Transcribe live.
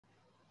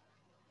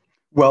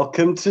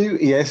Welcome to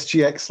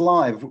ESGX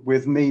Live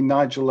with me,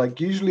 Nigel, like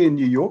usually in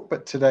New York,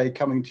 but today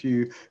coming to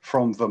you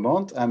from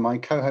Vermont, and my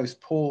co-host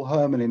Paul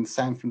Herman in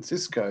San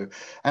Francisco,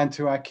 and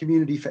to our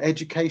community for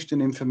education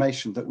and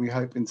information that we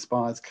hope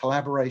inspires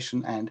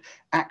collaboration and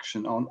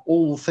action on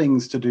all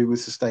things to do with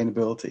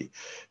sustainability.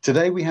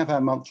 Today we have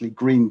our monthly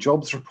Green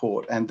Jobs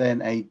Report and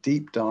then a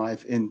deep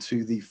dive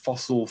into the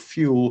Fossil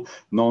Fuel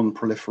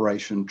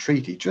Non-Proliferation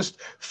Treaty. Just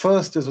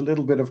first, as a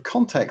little bit of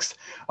context,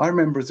 I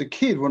remember as a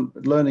kid when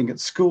learning at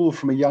school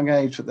from a young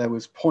age that there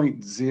was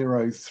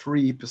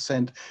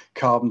 0.03%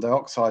 carbon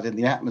dioxide in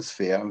the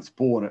atmosphere. I was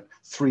born at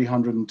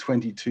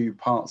 322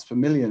 parts per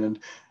million and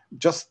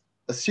just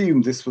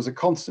assumed this was a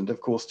constant.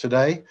 Of course,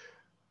 today,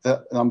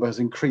 that number has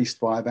increased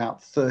by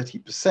about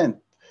 30%.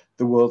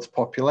 The world's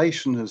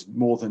population has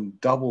more than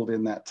doubled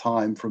in that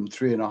time, from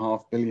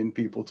 3.5 billion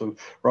people to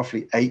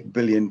roughly 8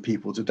 billion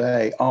people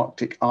today.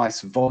 Arctic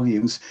ice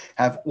volumes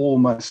have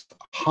almost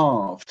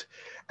halved.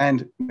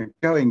 And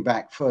going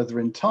back further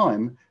in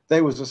time,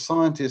 there was a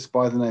scientist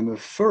by the name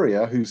of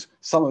Fourier,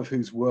 some of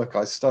whose work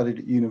I studied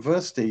at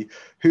university,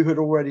 who had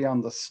already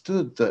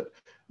understood that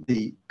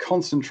the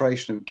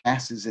concentration of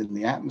gases in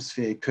the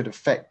atmosphere could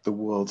affect the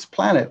world's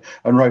planet,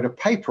 and wrote a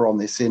paper on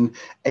this in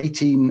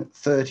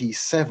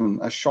 1837,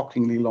 a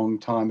shockingly long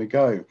time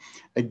ago.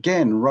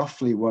 Again,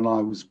 roughly when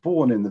I was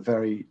born in the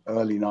very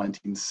early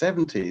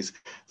 1970s,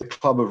 the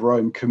Club of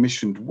Rome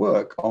commissioned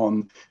work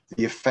on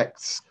the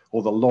effects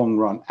or the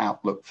long-run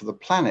outlook for the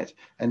planet.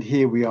 And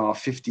here we are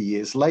 50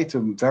 years later,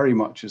 very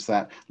much as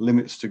that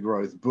Limits to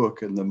Growth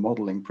book and the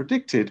modeling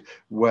predicted,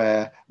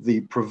 where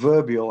the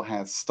proverbial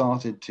has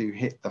started to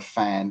hit the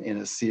fan in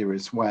a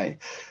serious way.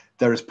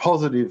 There is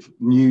positive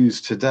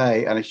news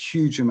today, and a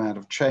huge amount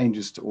of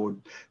changes or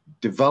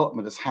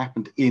development has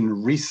happened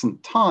in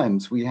recent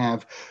times. We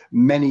have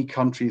many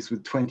countries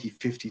with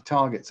 2050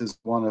 targets, as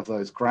one of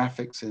those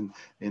graphics in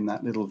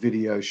that little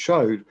video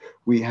showed.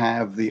 We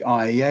have the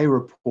IEA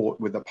report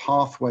with a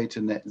pathway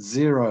to net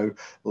zero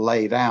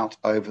laid out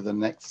over the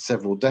next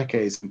several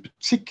decades, and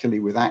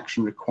particularly with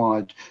action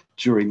required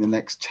during the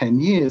next 10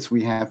 years.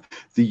 We have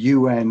the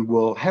UN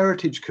World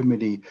Heritage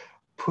Committee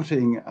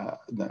putting a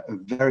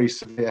very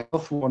severe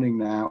health warning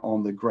now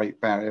on the Great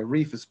Barrier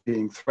Reef as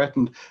being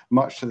threatened,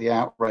 much to the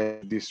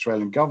outrage of the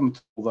Australian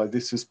government, although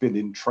this has been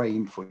in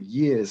train for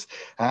years.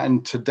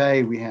 And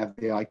today we have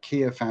the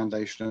IKEA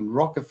Foundation and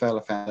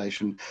Rockefeller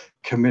Foundation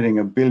committing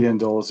 $1 billion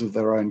of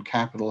their own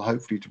capital,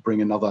 hopefully to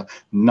bring another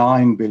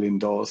 $9 billion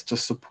to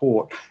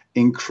support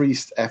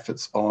increased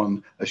efforts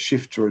on a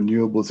shift to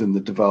renewables in the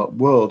developed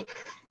world.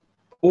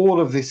 All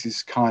of this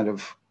is kind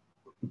of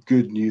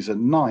good news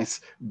and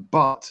nice,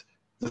 but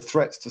the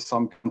threats to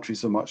some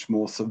countries are much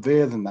more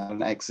severe than that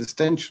and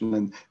existential.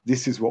 And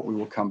this is what we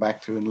will come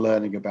back to in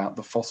learning about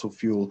the Fossil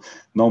Fuel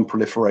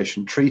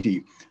Non-Proliferation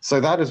Treaty. So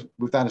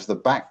with that as the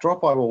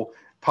backdrop, I will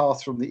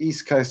pass from the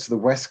East Coast to the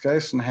West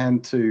Coast and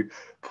hand to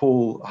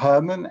Paul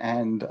Herman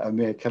and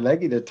Amir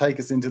Khalegi to take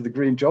us into the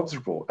Green Jobs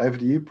Report. Over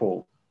to you,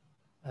 Paul.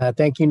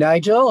 Thank you,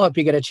 Nigel. Hope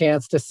you get a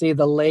chance to see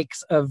the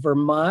lakes of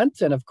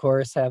Vermont and, of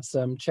course, have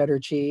some cheddar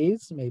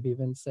cheese, maybe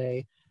even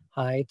say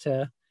hi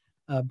to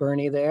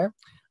Bernie there.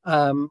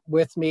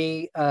 With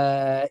me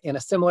in a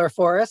similar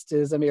forest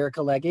is Amir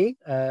Khalegi,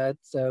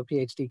 so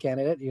PhD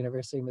candidate at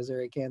University of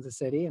Missouri, Kansas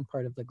City, and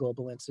part of the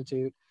Global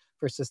Institute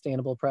for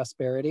Sustainable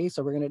Prosperity.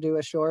 So we're going to do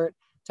a short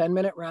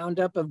 10-minute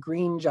roundup of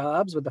green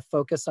jobs with a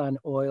focus on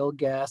oil,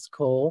 gas,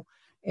 coal,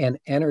 and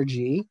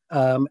energy.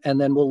 And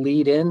then we'll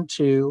lead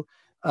into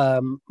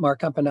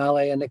Mark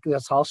Campanale and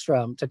Niclas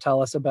Hallström to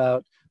tell us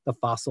about the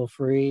fossil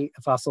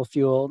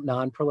fuel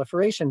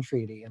non-proliferation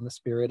treaty in the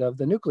spirit of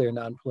the nuclear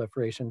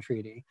non-proliferation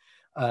treaty.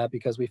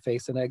 Because we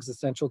face an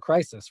existential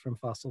crisis from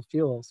fossil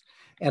fuels.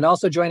 And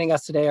also joining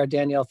us today is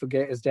Danielle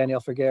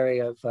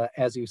Fergari of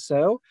As You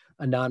Sow,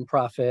 a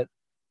nonprofit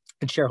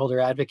and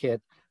shareholder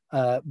advocate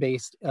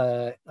based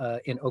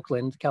in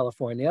Oakland,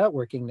 California,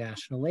 working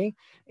nationally.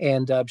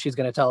 And she's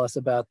going to tell us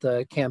about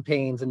the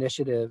campaigns,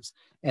 initiatives,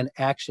 and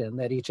action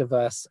that each of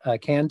us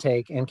can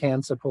take and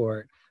can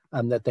support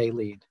that they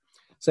lead.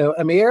 So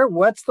Amir,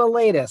 what's the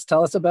latest?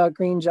 Tell us about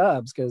green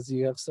jobs, because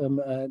you have some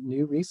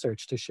new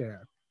research to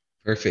share.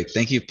 Perfect.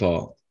 Thank you,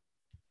 Paul.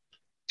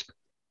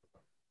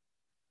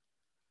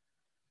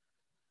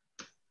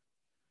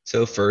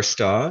 So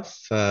first off,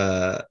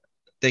 thank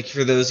you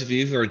for those of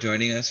you who are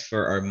joining us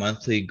for our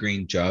monthly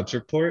Green Jobs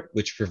Report,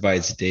 which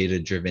provides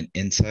data-driven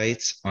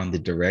insights on the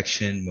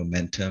direction,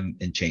 momentum,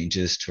 and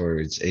changes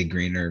towards a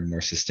greener, more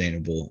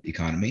sustainable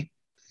economy.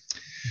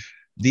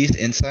 These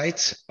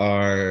insights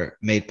are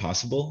made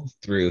possible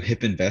through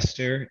HIP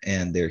Investor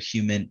and their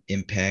human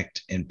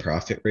impact and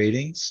profit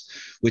ratings,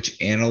 which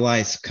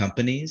analyze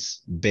companies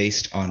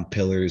based on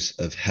pillars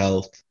of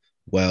health,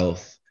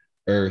 wealth,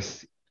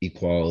 earth,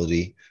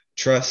 equality,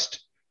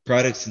 trust,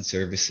 products and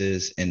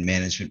services, and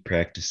management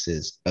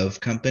practices of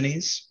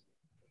companies.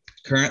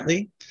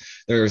 Currently,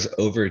 there's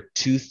over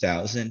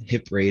 2,000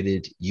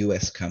 HIP-rated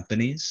US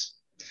companies,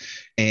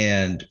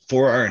 And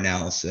for our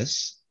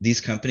analysis,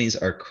 these companies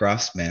are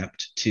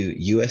cross-mapped to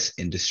US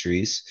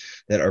industries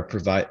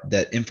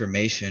that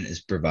information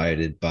is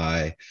provided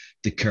by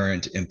the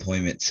current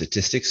employment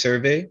statistics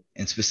survey.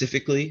 And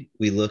specifically,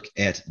 we look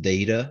at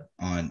data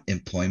on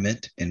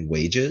employment and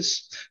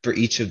wages for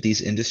each of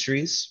these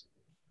industries.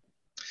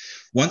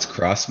 Once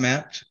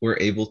cross-mapped, we're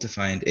able to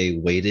find a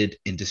weighted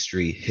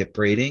industry HIP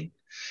rating.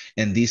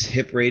 And these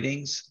HIP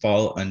ratings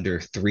fall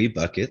under 3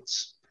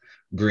 buckets: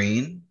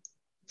 green,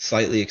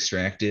 slightly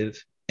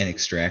extractive, and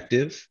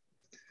extractive.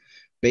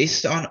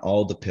 Based on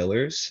all the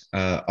pillars,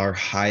 our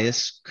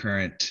highest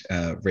current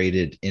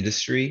rated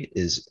industry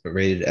is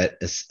rated at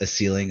a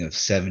ceiling of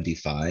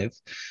 75.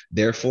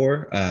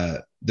 Therefore,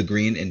 the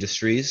green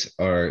industries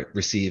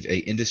receive a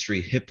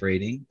industry HIP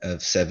rating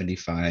of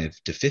 75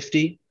 to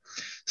 50.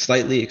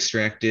 Slightly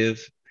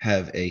extractive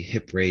have a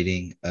HIP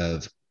rating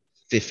of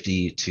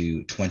 50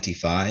 to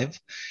 25,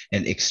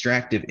 and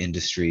extractive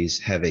industries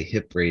have a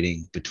HIP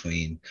rating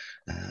between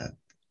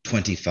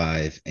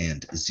 25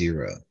 and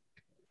 0.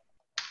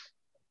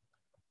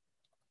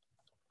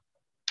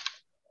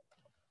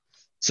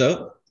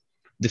 So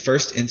the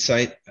first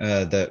insight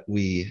that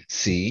we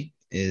see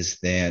is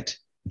that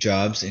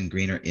jobs in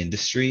greener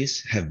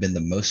industries have been the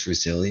most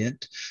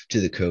resilient to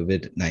the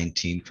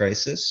COVID-19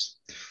 crisis.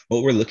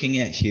 What we're looking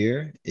at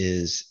here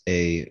is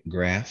a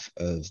graph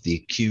of the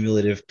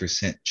cumulative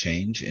percent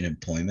change in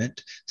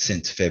employment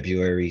since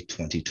February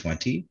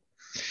 2020.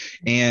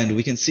 And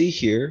we can see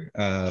here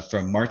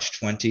from March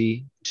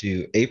 20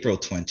 to April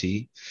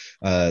 20,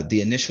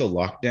 the initial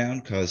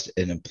lockdown caused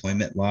an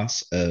employment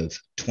loss of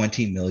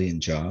 20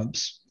 million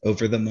jobs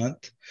over the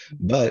month.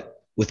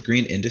 But with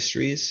green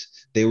industries,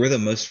 they were the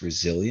most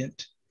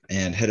resilient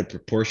and had a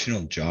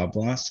proportional job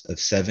loss of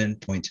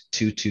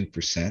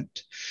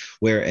 7.22%,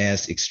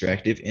 whereas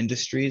extractive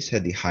industries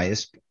had the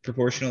highest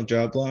proportional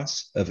job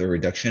loss of a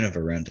reduction of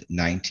around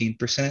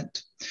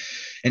 19%.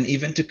 And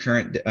even to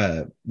current,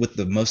 with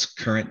the most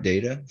current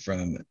data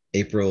from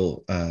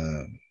April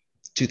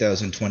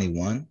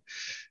 2021,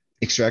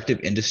 extractive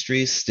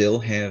industries still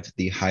have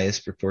the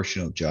highest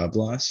proportional job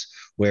loss,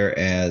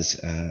 whereas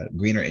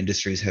greener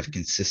industries have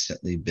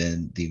consistently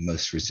been the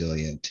most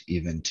resilient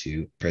even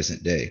to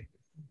present day.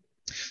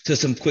 So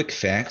some quick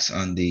facts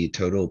on the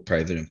total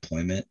private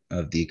employment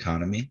of the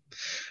economy.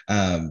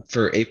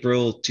 For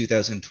April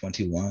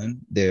 2021,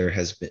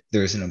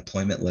 there's an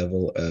employment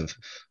level of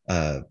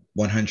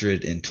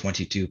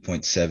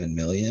 122.7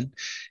 million,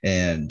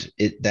 and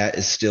that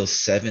is still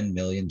 7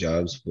 million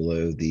jobs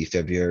below the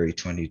February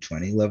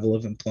 2020 level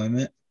of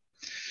employment.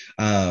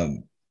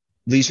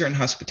 Leisure and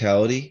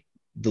hospitality.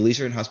 The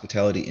leisure and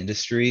hospitality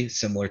industry,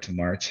 similar to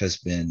March, has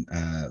been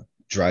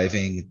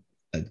driving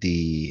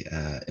the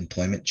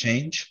employment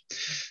change.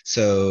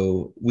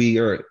 So we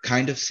are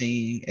kind of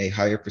seeing a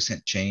higher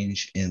percent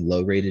change in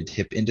low rated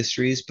HIP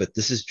industries, but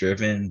this is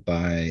driven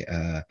by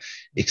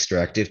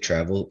extractive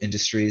travel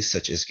industries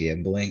such as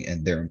gambling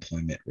and their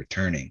employment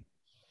returning.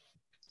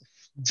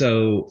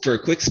 So for a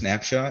quick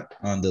snapshot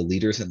on the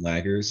leaders and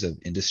laggers of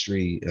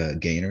industry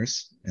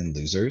gainers and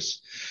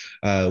losers,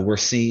 we're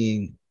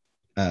seeing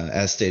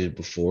as stated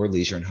before,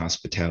 leisure and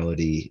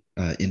hospitality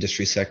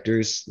industry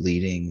sectors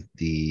leading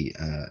the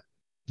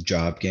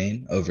job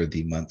gain over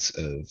the months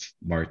of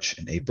March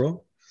and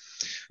April.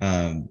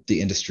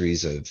 The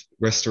industries of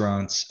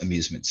restaurants,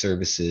 amusement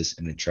services,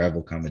 and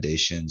travel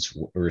accommodations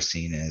were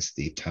seen as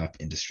the top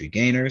industry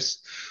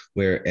gainers,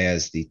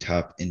 whereas the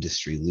top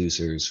industry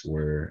losers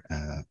were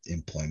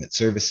employment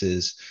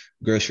services,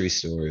 grocery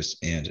stores,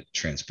 and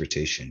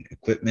transportation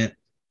equipment.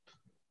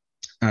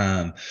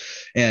 And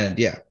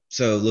yeah,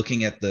 so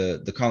looking at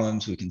the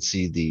columns, we can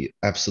see the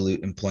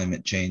absolute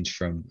employment change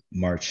from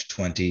March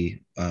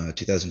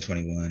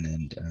 2021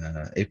 and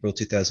April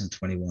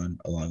 2021,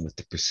 along with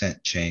the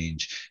percent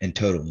change in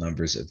total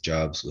numbers of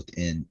jobs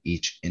within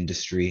each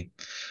industry.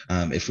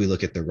 If we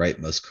look at the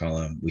rightmost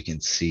column, we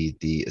can see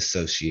the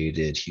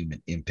associated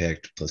human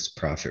impact plus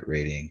profit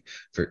rating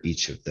for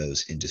each of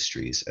those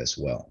industries as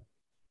well.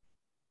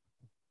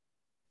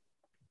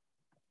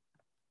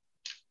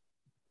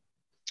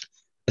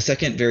 A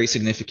second very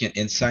significant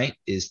insight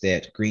is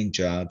that green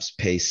jobs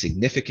pay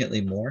significantly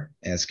more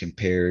as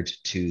compared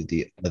to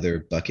the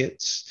other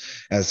buckets,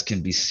 as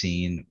can be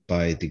seen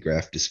by the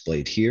graph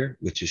displayed here,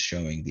 which is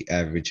showing the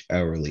average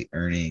hourly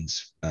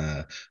earnings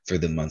for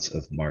the months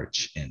of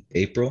March and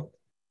April.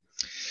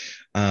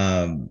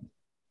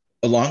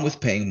 Along with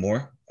paying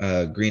more,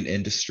 green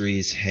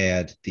industries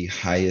had the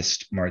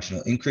highest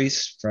marginal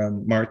increase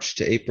from March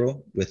to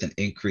April, with an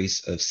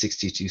increase of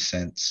 62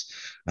 cents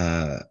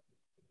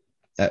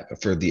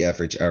for the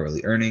average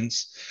hourly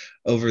earnings.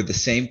 Over the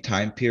same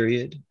time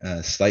period,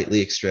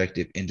 slightly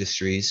extractive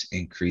industries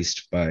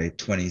increased by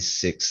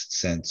 26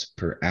 cents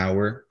per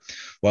hour,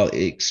 while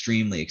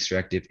extremely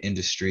extractive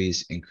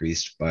industries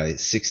increased by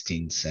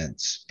 16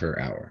 cents per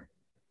hour.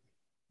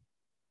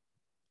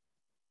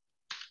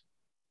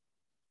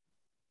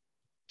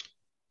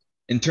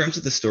 In terms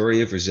of the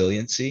story of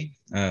resiliency,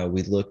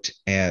 we looked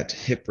at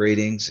HIP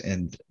ratings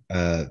and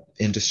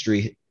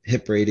industry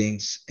HIP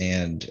ratings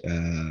and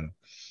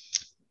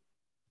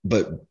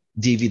but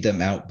deviate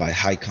them out by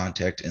high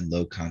contact and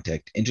low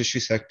contact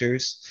industry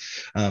sectors.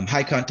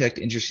 High contact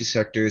industry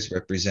sectors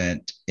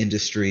represent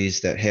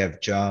industries that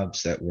have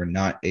jobs that were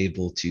not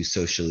able to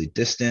socially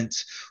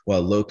distance,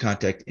 while low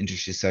contact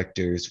industry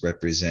sectors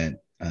represent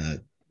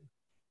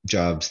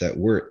jobs that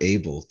were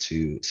able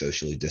to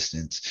socially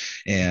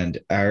distance. And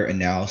our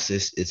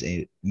analysis is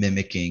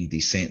mimicking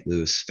the St.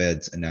 Louis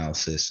Fed's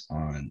analysis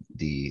on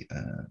the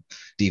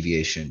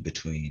deviation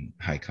between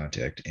high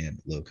contact and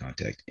low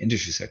contact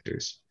industry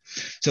sectors.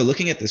 So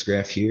looking at this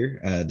graph here,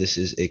 this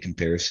is a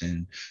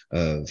comparison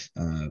of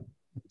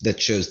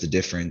that shows the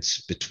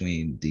difference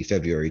between the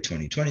February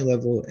 2020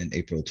 level and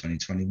April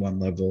 2021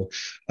 level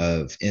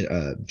of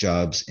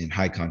jobs in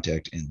high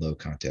contact and low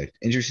contact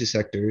industry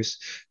sectors.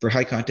 For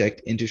high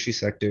contact industry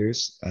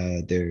sectors,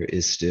 there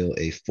is still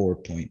a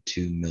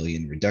 4.2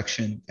 million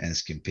reduction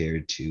as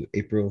compared to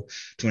April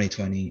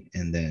 2020.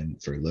 And then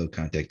for low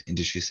contact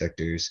industry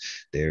sectors,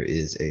 there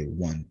is a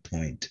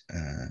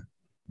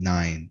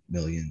 1.9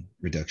 million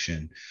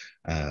reduction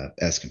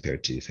as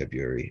compared to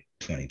February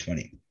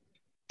 2020.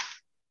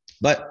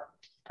 But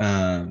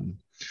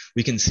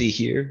we can see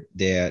here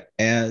that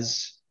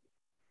as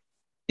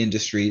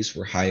industries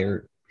were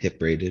higher HIP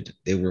rated,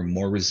 they were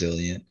more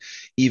resilient,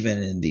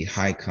 even in the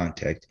high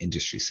contact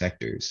industry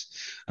sectors.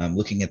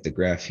 Looking at the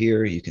graph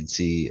here, you can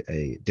see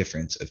a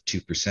difference of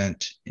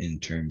 2% in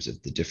terms of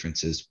the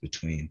differences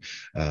between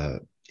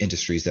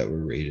industries that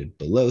were rated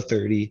below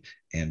 30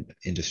 and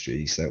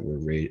industries that were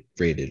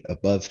rated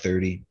above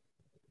 30.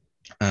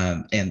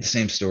 And the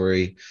same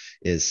story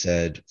is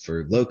said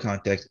for low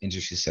contact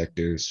industry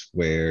sectors,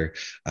 where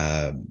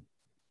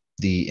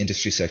the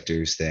industry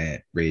sectors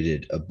that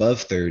rated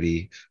above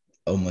 30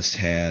 almost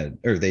had,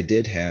 or they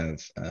did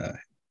have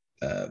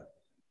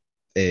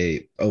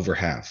a over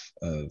half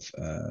of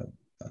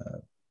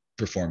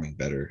performing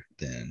better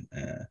than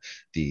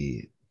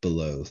the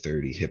below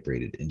 30 HIP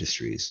rated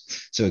industries.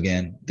 So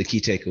again, the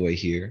key takeaway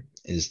here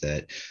is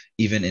that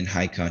even in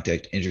high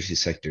contact industry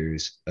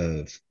sectors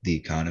of the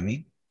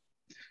economy,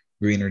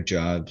 greener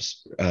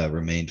jobs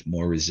remained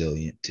more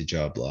resilient to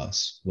job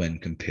loss when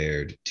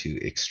compared to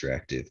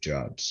extractive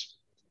jobs.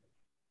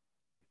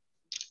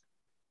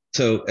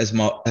 So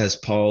as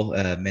Paul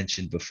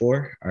mentioned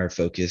before, our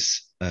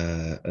focus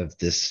of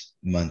this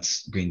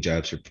month's Green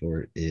Jobs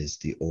Report is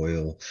the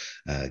oil,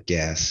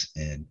 gas,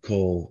 and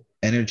coal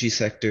energy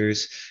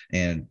sectors,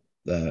 and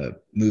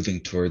moving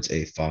towards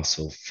a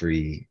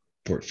fossil-free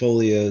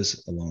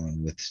portfolios,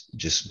 along with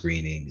just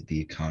greening the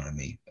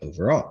economy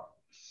overall.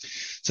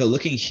 So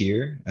looking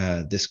here,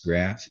 this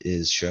graph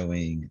is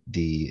showing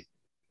the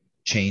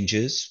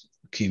changes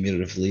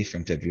cumulatively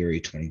from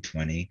February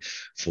 2020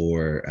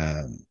 for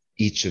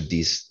each of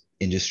these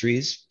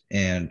industries.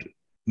 And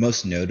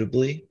most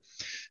notably,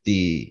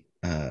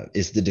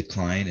 is the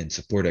decline in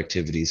support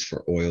activities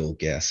for oil,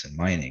 gas, and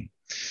mining.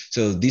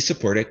 So these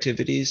support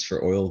activities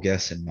for oil,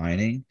 gas, and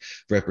mining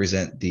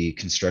represent the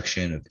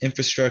construction of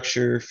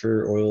infrastructure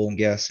for oil and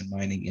gas and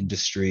mining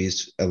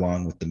industries,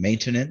 along with the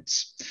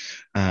maintenance.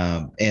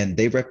 And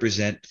they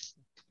represent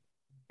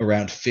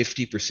around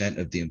 50%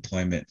 of the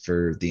employment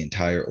for the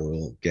entire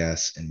oil,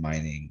 gas, and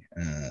mining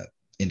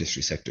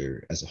industry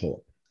sector as a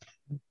whole.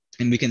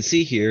 And we can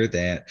see here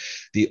that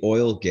the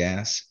oil,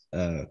 gas,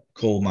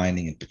 coal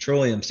mining, and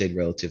petroleum stayed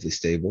relatively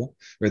stable,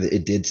 or that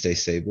it did stay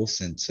stable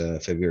since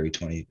February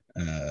 20,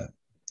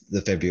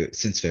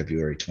 since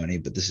February 20.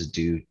 But this is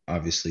due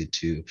obviously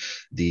to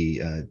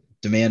the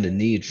demand and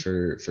need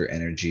for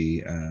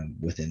energy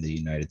within the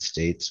United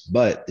States.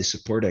 But the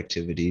support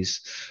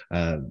activities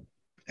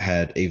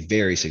had a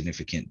very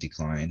significant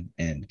decline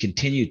and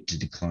continued to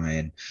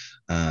decline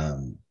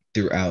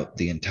throughout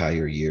the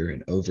entire year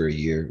and over a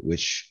year,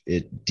 which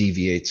it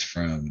deviates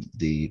from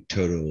the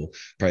total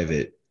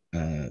private,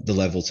 the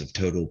levels of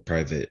total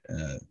private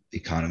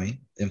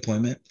economy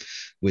employment,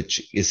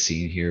 which is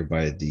seen here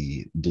by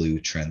the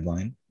blue trend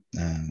line.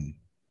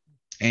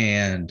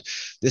 And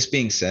this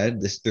being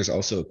said, there's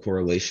also a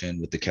correlation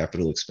with the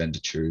capital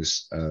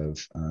expenditures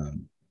of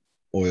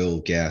oil,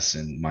 gas,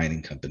 and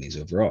mining companies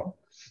overall,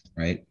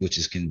 right?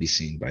 Which can be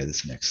seen by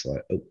this next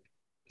slide. Oh,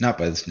 not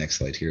by this next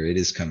slide here, it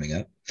is coming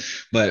up.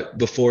 But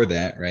before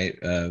that, right,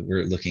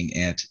 we're looking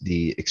at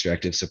the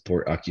extractive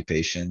support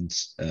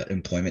occupations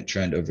employment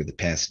trend over the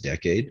past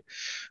decade.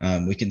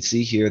 We can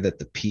see here that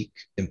the peak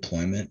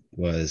employment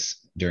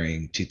was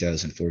during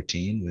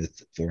 2014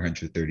 with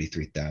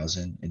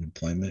 433,000 in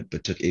employment,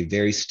 but took a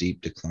very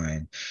steep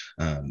decline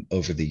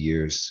over the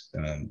years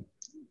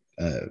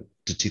to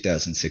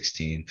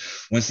 2016.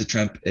 Once the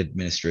Trump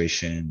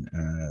administration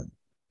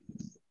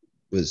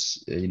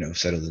was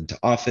settled into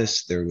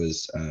office, there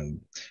was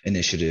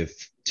initiative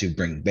to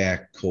bring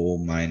back coal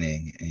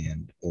mining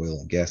and oil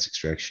and gas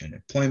extraction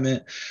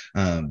employment.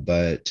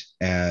 But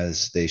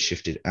as they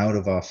shifted out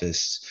of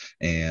office,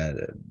 and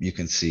you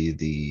can see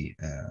the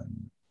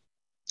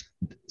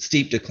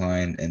steep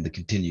decline and the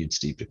continued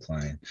steep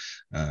decline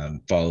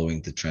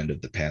following the trend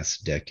of the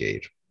past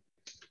decade.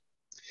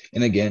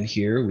 And again,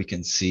 here we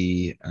can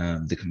see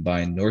the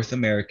combined North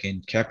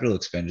American capital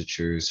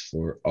expenditures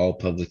for all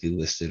publicly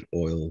listed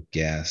oil,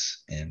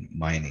 gas, and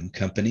mining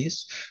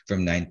companies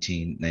from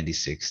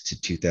 1996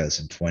 to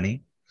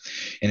 2020.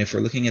 And if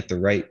we're looking at the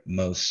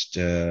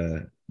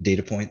rightmost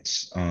data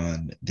points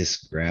on this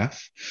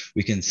graph,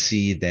 we can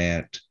see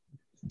that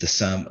the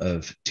sum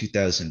of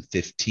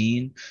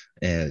 2015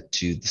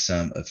 to the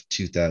sum of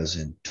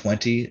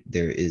 2020,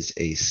 there is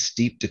a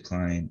steep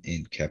decline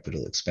in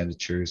capital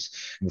expenditures.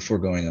 And before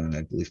going on,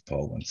 I believe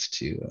Paul wants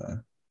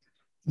to.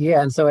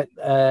 Yeah, and so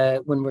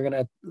when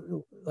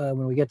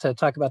we get to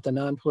talk about the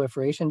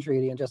Non-Proliferation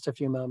Treaty in just a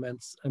few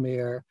moments,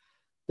 Amir,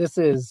 this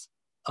is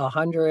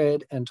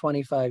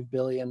 $125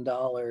 billion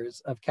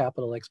of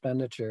capital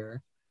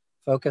expenditure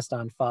focused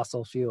on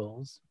fossil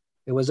fuels.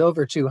 It was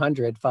over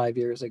 200 5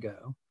 years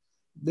ago.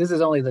 This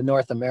is only the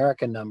North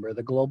American number.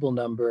 The global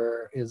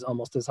number is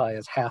almost as high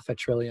as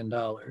 $500 billion.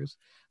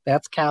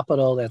 That's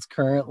capital that's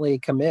currently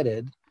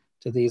committed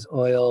to these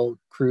oil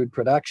crude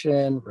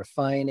production,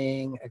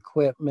 refining,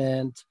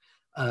 equipment,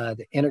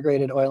 the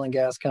integrated oil and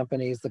gas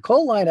companies. The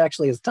coal line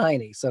actually is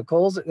tiny. So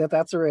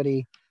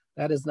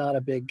that is not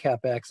a big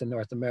CapEx in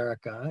North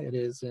America. It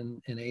is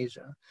in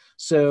Asia.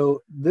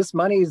 So this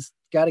money's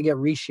got to get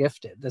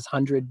reshifted, this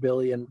 $100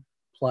 billion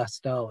plus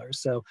dollars.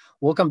 So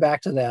we'll come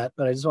back to that,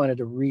 but I just wanted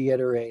to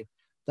reiterate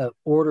the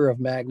order of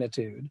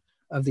magnitude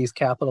of these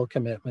capital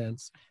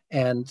commitments.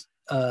 And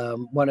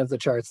one of the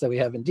charts that we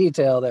have in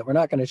detail that we're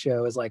not going to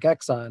show is like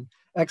Exxon.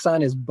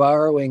 Exxon is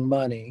borrowing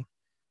money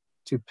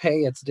to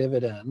pay its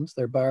dividends.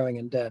 They're borrowing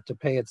in debt to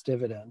pay its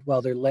dividend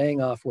while they're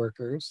laying off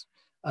workers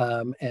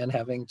and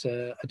having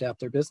to adapt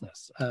their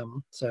business.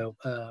 So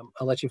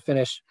I'll let you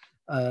finish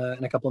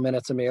in a couple of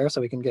minutes, Amir,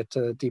 so we can get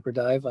to a deeper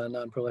dive on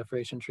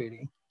Non-Proliferation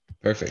Treaty.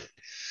 Perfect.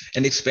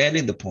 And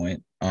expanding the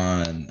point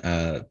on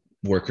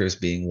workers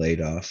being laid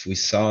off, we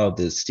saw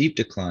the steep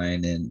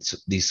decline in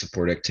these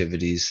support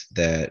activities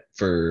that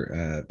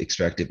for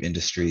extractive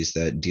industries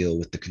that deal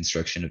with the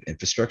construction of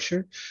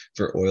infrastructure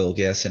for oil,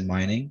 gas, and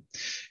mining.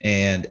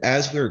 And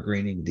as we're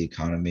greening the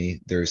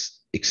economy, there's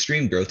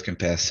extreme growth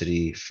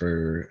capacity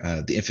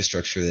for the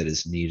infrastructure that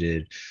is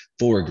needed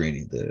for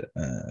greening the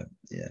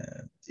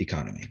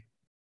economy.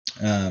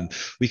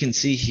 We can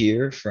see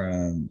here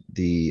from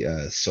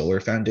the Solar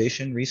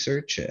Foundation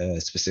research,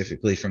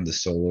 specifically from the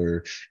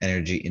Solar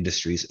Energy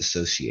Industries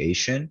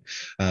Association,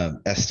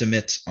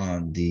 estimates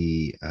on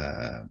the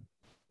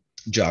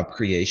job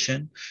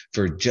creation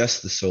for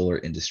just the solar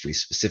industry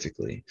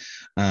specifically.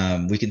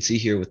 We can see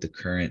here with the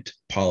current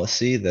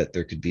policy that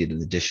there could be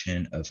an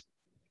addition of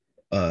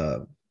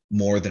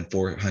more than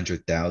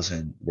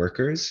 400,000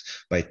 workers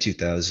by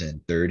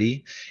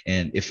 2030.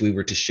 And if we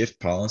were to shift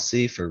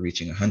policy for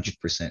reaching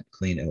 100%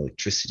 clean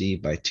electricity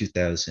by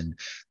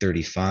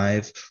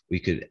 2035, we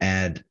could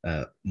add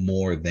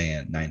more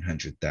than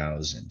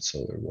 900,000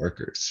 solar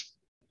workers.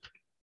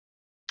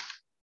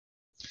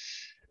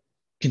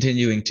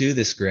 Continuing to,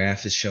 this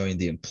graph is showing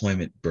the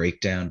employment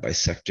breakdown by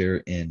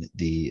sector in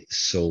the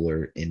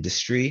solar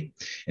industry.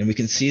 And we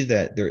can see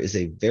that there is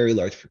a very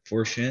large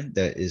proportion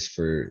that is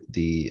for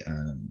the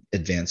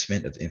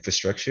advancement of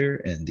infrastructure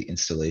and the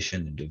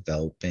installation and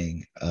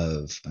developing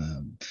of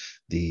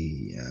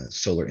the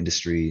solar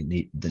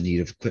industry, the need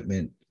of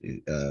equipment,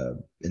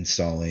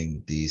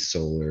 installing the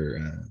solar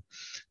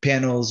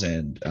panels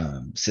and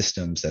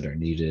systems that are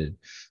needed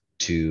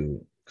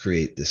to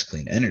create this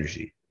clean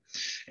energy.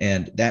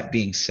 And that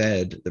being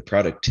said, the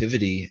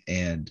productivity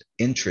and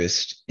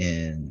interest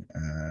in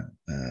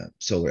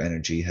solar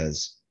energy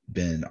has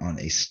been on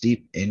a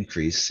steep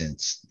increase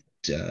since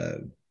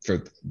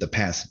for the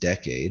past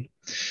decade.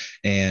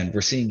 And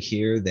we're seeing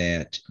here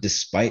that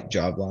despite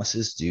job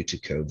losses due to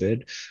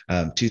COVID,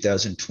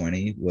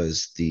 2020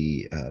 was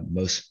the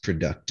most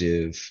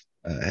productive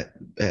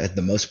had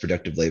the most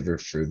productive labor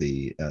for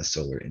the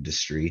solar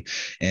industry.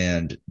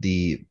 And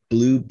the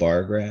blue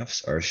bar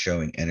graphs are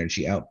showing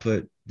energy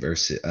output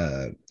versus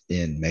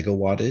in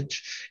megawattage.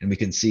 And we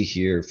can see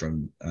here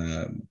from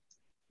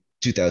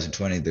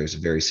 2020, there's a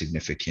very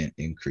significant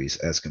increase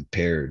as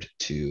compared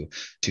to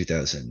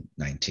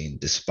 2019,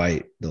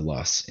 despite the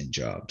loss in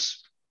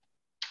jobs.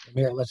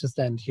 Amir, let's just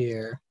end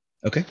here.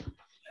 Okay.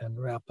 And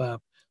wrap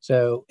up.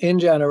 So in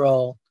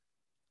general,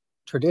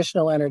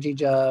 traditional energy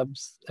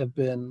jobs have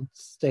been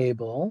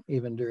stable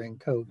even during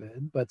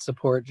COVID, but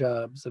support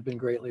jobs have been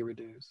greatly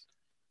reduced.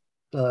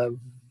 The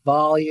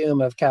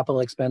volume of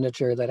capital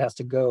expenditure that has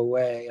to go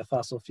away if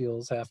fossil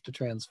fuels have to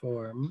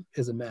transform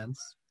is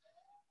immense.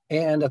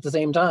 And at the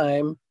same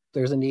time,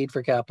 there's a need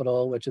for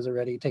capital, which is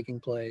already taking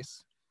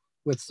place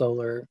with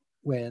solar,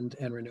 wind,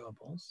 and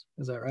renewables.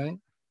 Is that right?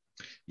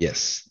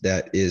 Yes,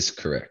 that is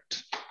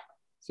correct.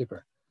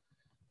 Super.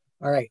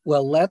 All right,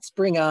 well, let's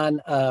bring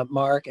on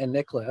Mark and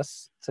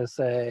Niclas to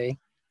say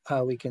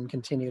how we can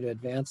continue to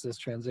advance this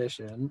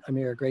transition.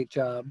 Amir, great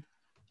job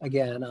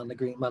again on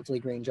the monthly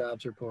Green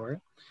Jobs Report.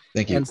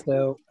 Thank you. And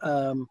so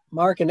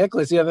Mark and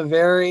Niclas, you have a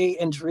very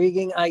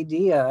intriguing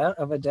idea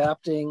of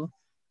adapting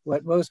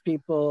what most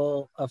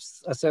people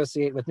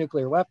associate with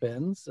nuclear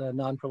weapons, a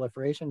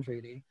non-proliferation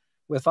treaty,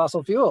 with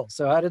fossil fuels.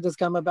 So how did this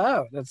come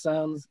about? That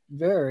sounds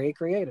very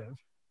creative.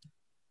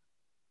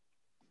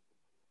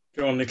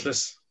 Go on,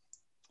 Niclas.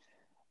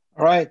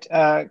 All right,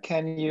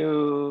 can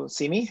you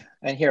see me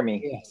and hear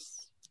me?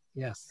 Yes,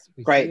 yes,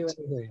 we Great. see you and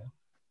we hear you.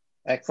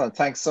 Excellent,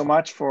 thanks so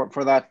much for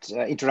that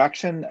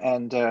introduction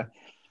and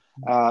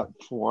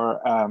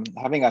for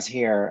having us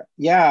here.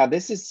 Yeah,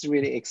 this is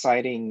really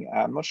exciting.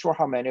 I'm not sure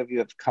how many of you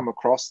have come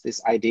across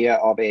this idea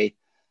of a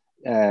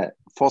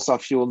fossil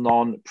fuel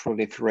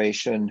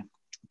non-proliferation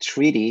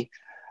treaty.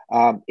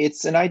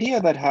 It's an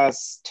idea that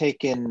has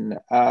taken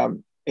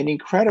an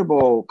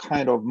incredible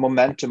kind of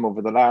momentum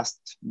over the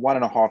last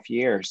 1.5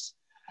 years.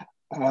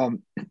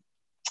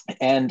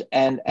 And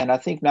I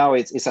think now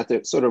it's at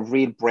the sort of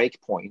real break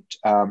point.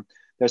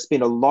 There's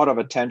been a lot of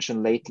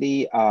attention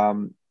lately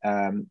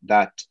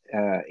that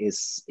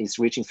is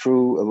reaching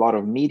through a lot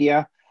of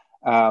media.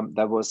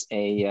 There was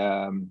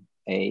a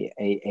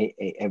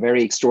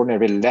very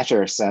extraordinary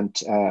letter sent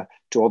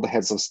to all the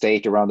heads of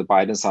state around the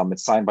Biden summit,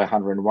 signed by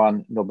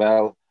 101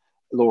 Nobel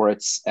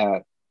laureates,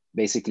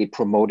 basically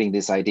promoting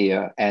this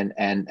idea. And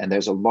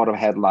there's a lot of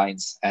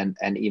headlines and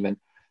even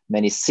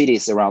many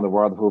cities around the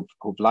world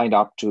who've lined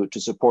up to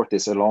support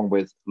this, along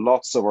with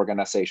lots of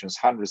organizations,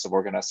 hundreds of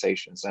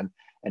organizations, and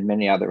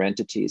many other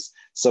entities.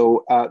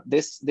 So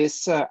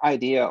this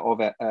idea of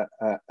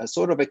a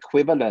sort of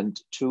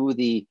equivalent to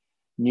the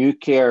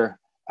nuclear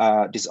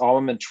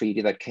disarmament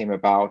treaty that came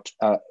about,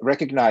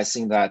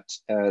 recognizing that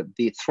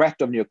the threat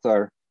of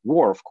nuclear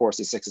war, of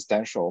course, is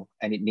existential,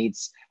 and it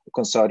needs a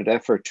concerted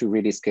effort to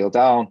really scale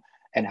down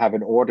and have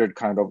an ordered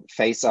kind of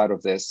phase out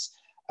of this.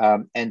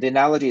 And the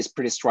analogy is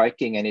pretty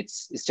striking, and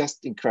it's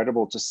just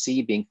incredible to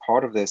see, being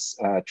part of this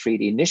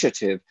treaty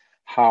initiative,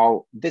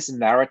 how this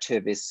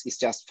narrative is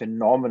just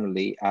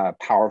phenomenally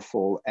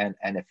powerful and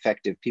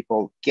effective.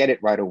 People get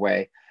it right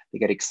away. They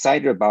get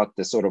excited about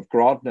the sort of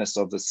grandness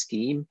of the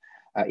scheme.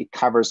 It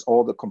covers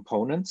all the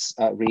components,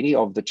 really,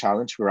 of the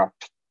challenge we're up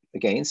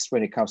against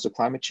when it comes to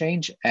climate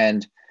change,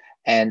 and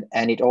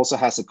it also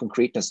has a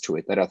concreteness to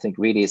it that I think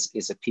really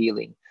is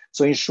appealing.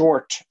 So in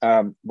short,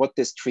 what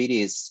this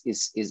treaty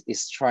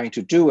is trying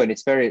to do, and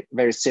it's very,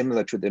 very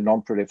similar to the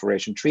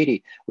Non-proliferation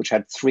Treaty, which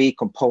had 3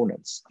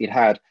 components. It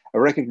had a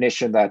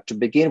recognition that, to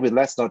begin with,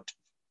 let's not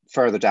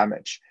further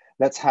damage.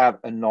 Let's have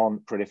a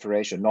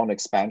non-proliferation,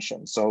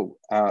 non-expansion. So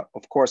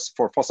of course,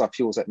 for fossil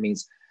fuels, that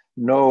means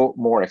no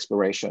more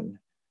exploration,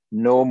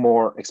 no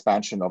more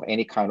expansion of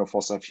any kind of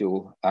fossil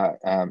fuel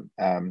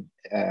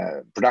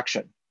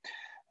production.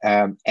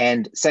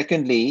 And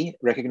secondly,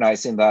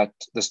 recognizing that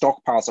the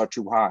stockpiles are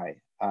too high.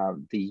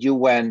 The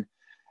UN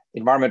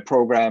Environment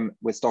Program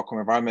with Stockholm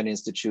Environment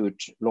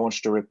Institute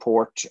launched a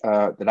report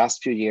the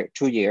last 2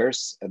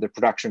 years, the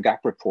Production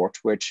Gap Report,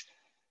 which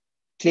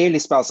clearly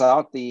spells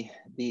out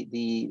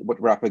what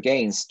we're up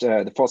against.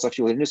 The fossil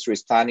fuel industry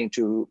is planning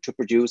to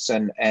produce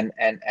and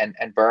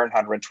burn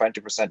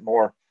 120%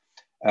 more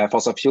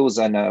fossil fuels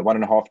than a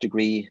 1.5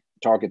 degree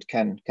target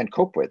can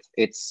cope with.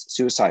 It's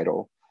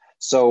suicidal.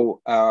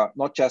 So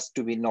not just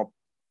can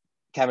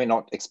we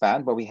not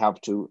expand, but we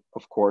have to,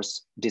 of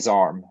course,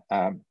 disarm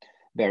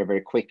very,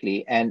 very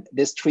quickly. And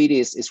this treaty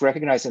is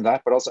recognizing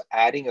that, but also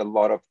adding a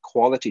lot of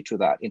quality to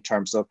that, in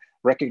terms of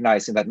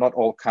recognizing that not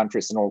all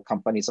countries and all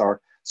companies are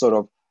sort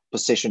of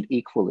positioned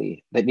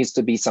equally. There needs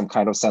to be some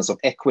kind of sense of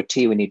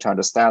equity. We need to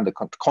understand the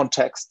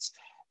contexts,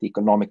 the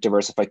economic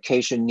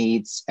diversification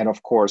needs, and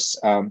of course,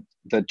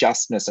 the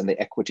justness and the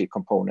equity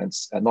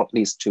components, not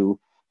least to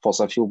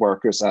fossil fuel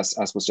workers, as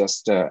was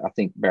just, I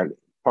think,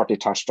 partly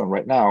touched on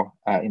right now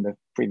in the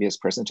previous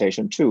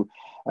presentation too.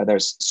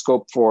 There's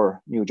scope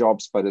for new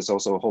jobs, but there's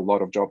also a whole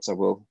lot of jobs that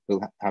will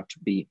have to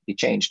be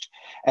changed.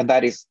 And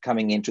that is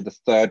coming into the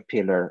 3rd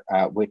pillar,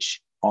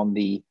 which on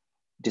the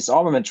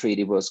disarmament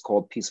treaty was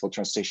called peaceful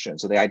transition.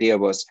 So the idea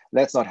was,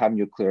 let's not have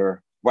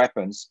nuclear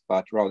weapons,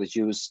 but rather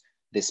use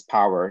this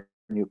power,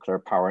 nuclear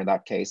power in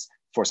that case,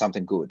 for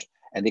something good.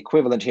 And the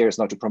equivalent here is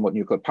not to promote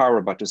nuclear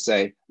power, but to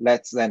say,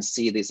 let's then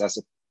see this as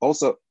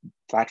also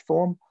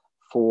platform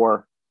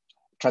for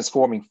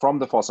transforming from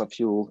the fossil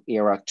fuel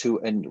era to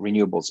a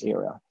renewables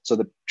era. So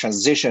the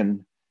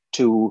transition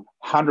to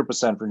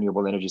 100%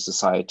 renewable energy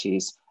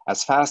societies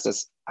as fast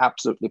as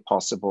absolutely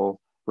possible,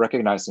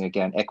 recognizing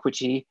again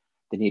equity,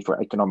 the need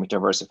for economic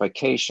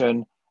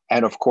diversification,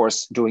 and of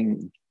course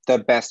doing the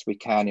best we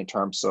can in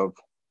terms of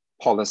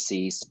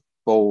policies,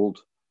 bold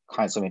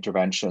kinds of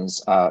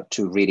interventions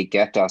to really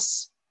get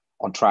us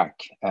on track,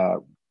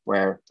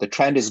 where the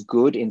trend is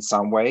good in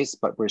some ways,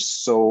 but we're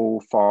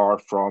so far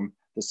from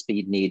the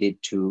speed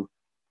needed to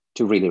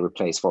really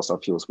replace fossil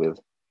fuels with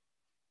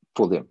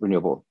fully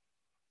renewable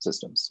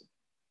systems.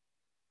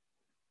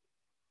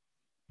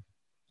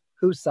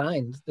 Who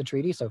signed the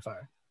treaty so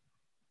far?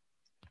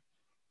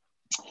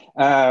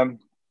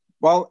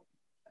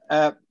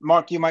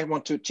 Mark, you might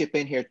want to chip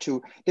in here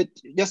too.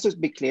 Just to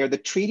be clear, the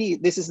treaty,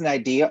 this is an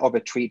idea of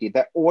a treaty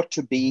that ought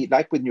to be,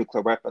 like with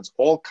nuclear weapons,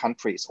 all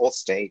countries, all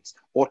states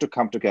ought to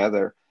come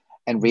together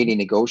and really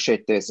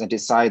negotiate this and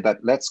decide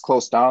that let's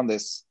close down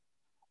this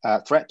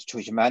threat to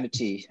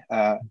humanity,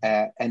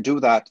 and do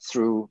that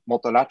through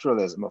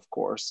multilateralism, of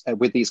course,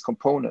 with these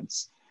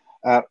components.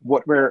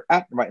 What we're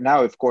at right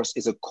now, of course,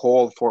 is a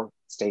call for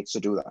states to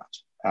do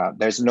that.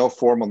 There's no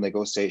formal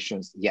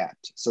negotiations yet.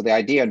 So the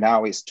idea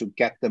now is to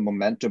get the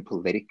momentum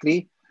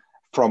politically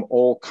from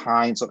all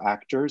kinds of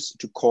actors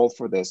to call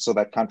for this so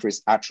that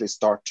countries actually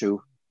start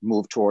to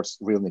move towards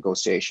real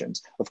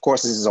negotiations. Of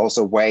course, this is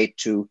also a way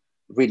to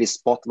really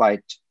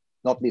spotlight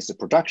not least the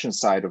production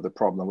side of the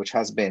problem, which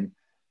has been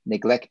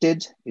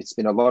neglected. It's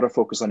been a lot of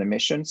focus on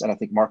emissions, and I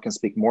think Mark can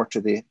speak more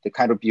to the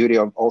kind of beauty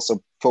of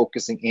also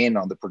focusing in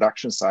on the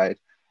production side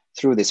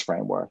through this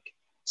framework.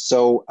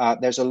 So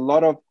there's a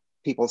lot of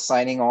people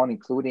signing on,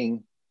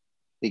 including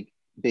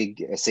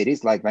big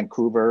cities like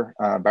Vancouver,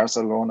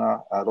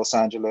 Barcelona, Los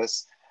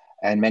Angeles,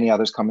 and many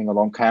others coming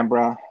along,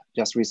 Canberra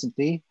just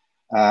recently.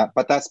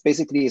 But that's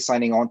basically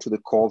signing on to the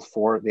call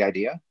for the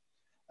idea.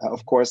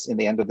 Of course, in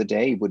the end of the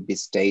day, it would be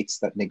states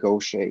that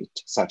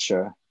negotiate such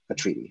a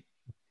treaty.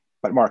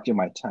 But Mark, you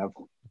might have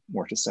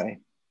more to say.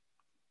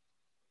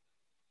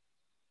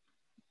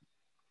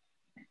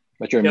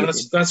 But you're yeah,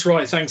 that's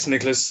right. Thanks,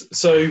 Niclas.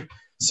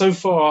 So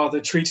far,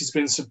 the treaty's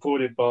been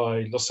supported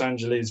by Los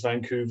Angeles,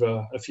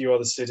 Vancouver, a few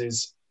other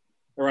cities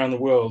around the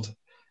world.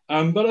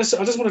 But I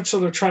just want to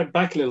sort of track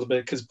back a little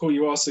bit because, Paul,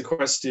 you asked the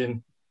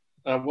question,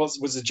 what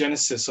was the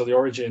genesis or the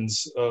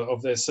origins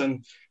of this?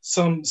 And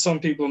some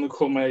people on the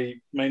call may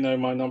know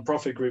my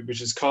non-profit group,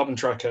 which is Carbon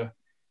Tracker,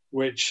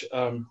 which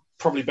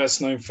probably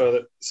best known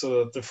for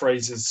the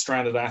phrases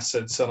stranded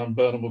assets and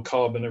unburnable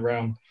carbon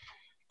around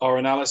our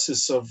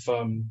analysis of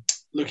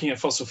looking at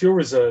fossil fuel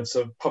reserves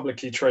of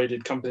publicly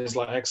traded companies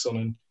like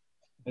Exxon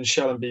and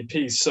Shell and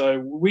BP. So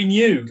we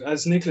knew,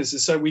 as Niclas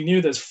has said, we knew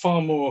there's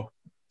far more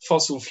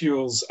fossil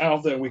fuels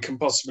out there we can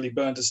possibly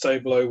burn to stay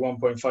below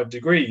 1.5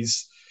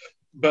 degrees.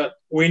 But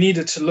we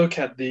needed to look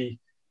at the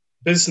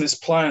business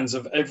plans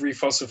of every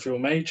fossil fuel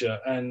major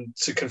and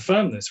to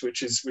confirm this,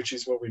 which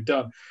is what we've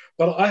done.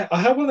 But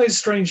I had one of those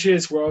strange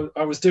years where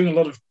I was doing a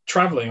lot of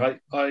traveling.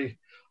 I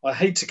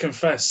hate to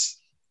confess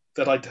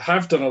that I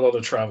have done a lot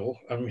of travel,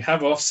 and we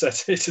have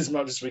offset it as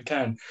much as we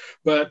can.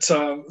 But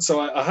so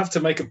I have to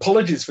make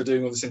apologies for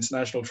doing all this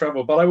international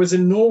travel. But I was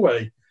in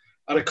Norway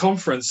at a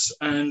conference,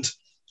 and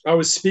I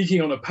was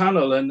speaking on a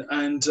panel,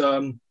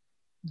 and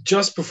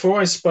just before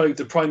I spoke,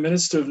 the Prime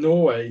Minister of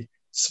Norway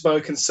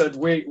spoke and said,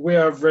 we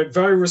are a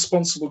very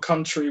responsible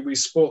country. We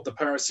support the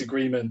Paris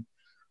Agreement,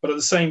 but at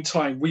the same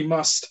time, we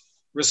must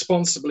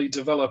responsibly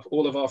develop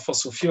all of our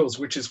fossil fuels,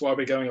 which is why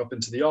we're going up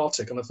into the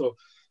Arctic. And I thought,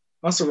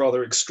 that's a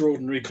rather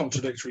extraordinary,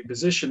 contradictory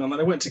position. And then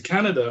I went to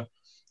Canada,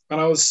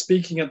 and I was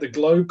speaking at the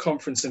Globe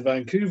conference in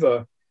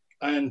Vancouver,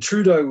 and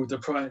Trudeau,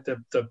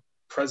 the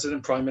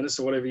president, prime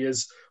minister, whatever he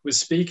is, was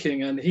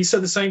speaking, and he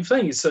said the same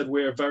thing. He said,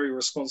 we're a very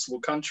responsible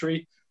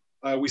country.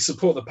 We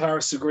support the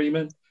Paris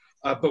Agreement,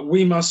 but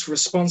we must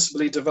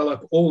responsibly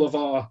develop all of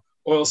our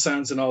oil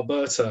sands in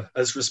Alberta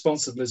as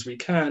responsibly as we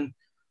can.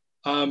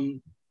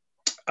 And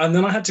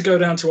then I had to go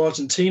down to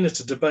Argentina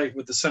to debate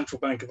with the Central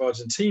Bank of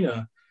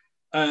Argentina.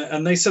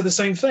 And they said the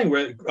same thing.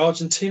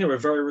 Argentina, we're a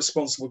very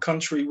responsible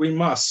country. We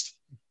must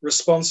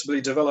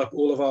responsibly develop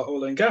all of our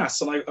oil and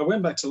gas. And I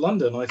went back to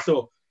London, and I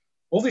thought,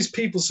 all these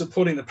people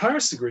supporting the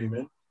Paris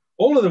Agreement,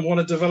 all of them want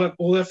to develop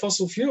all their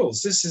fossil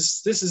fuels. This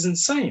is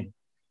insane.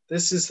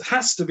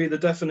 Has to be the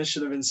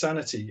definition of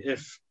insanity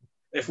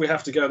if we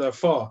have to go that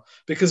far,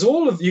 because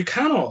you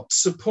cannot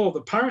support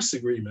the Paris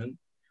Agreement,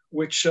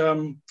 which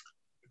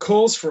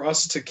calls for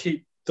us to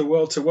keep the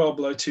world to well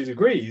below 2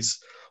 degrees,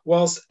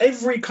 whilst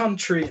every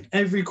country and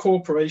every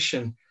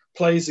corporation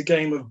plays a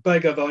game of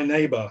beggar thy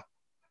neighbor.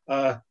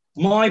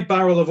 My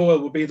barrel of oil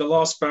will be the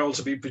last barrel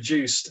to be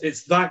produced.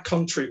 It's that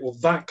country or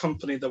that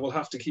company that will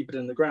have to keep it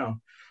in the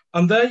ground.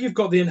 And there you've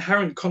got the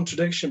inherent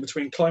contradiction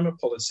between climate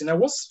policy.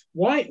 Now,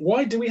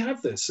 why do we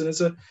have this? And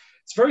it's a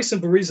very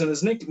simple reason.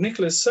 As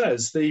Niclas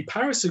says, the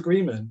Paris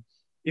Agreement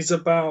is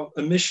about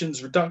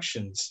emissions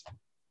reductions.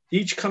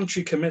 Each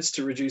country commits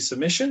to reduce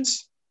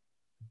emissions,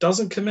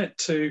 doesn't commit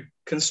to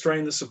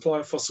constrain the supply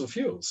of fossil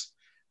fuels.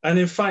 And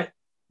in fact,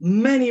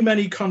 many,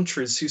 many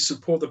countries who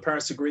support the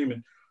Paris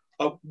Agreement,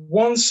 on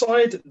one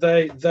side,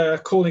 they're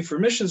calling for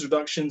emissions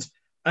reductions,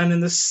 and in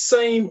the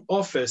same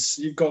office,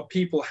 you've got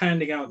people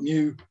handing out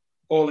new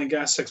oil and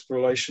gas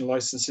exploration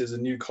licenses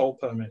and new coal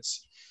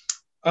permits.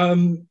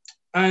 And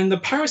the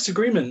Paris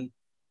Agreement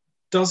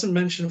doesn't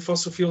mention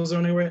fossil fuels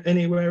anywhere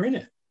in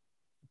it.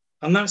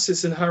 And that's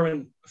its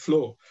inherent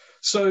flaw.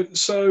 So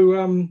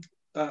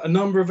a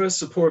number of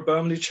us, Paul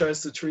Bermley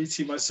chairs the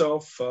treaty,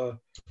 myself,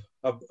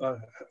 a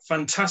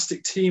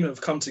fantastic team have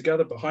come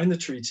together behind the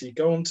treaty.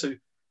 Go on to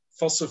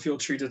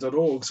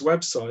fossilfueltreaty.org's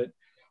website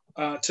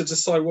to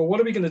decide, well, what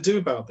are we going to do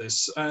about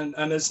this? And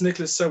as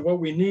Niclas said, what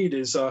we need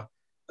is a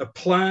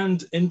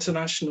planned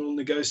international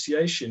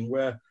negotiation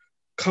where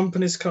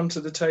companies come to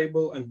the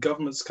table and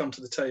governments come to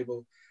the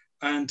table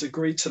and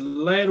agree to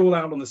lay it all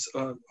out on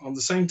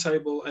the same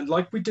table, and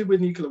like we did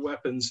with nuclear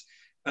weapons,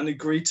 and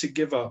agree to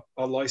give up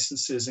our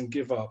licenses and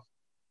give up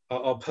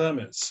our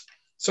permits.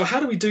 So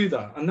how do we do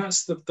that? And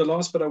that's the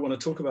last bit I want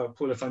to talk about,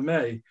 Paul, if I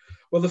may.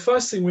 Well, the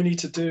first thing we need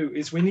to do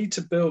is we need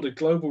to build a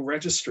global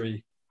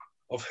registry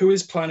of who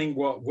is planning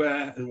what,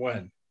 where, and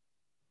when.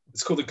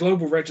 It's called the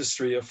Global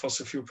Registry of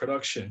Fossil Fuel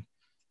Production.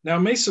 Now,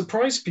 it may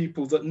surprise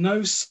people that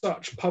no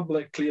such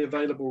publicly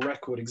available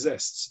record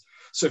exists.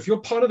 So if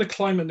you're part of the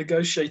climate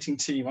negotiating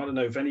team, I don't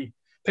know,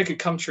 pick a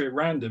country at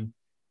random,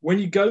 when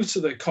you go to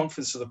the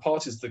Conference of the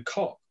Parties, the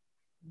COP,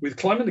 with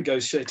climate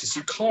negotiators,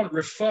 you can't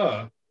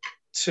refer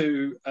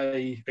to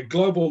a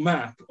global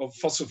map of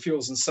fossil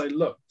fuels and say,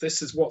 look,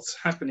 this is what's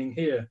happening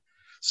here.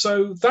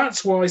 So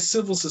that's why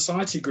civil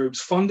society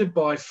groups funded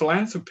by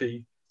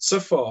philanthropy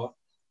so far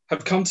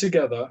have come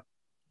together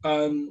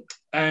and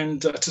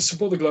to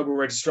support the Global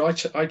Registry.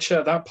 I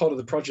chair that part of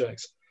the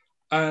project.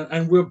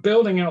 And we're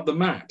building out the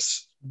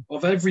maps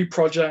of every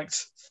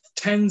project,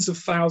 tens of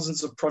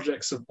thousands of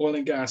projects of oil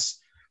and gas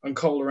and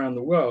coal around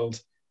the world.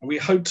 And we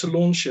hope to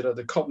launch it at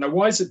the COP. Now,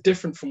 why is it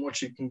different from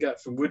what you can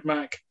get from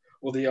Woodmac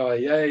or the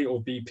IEA or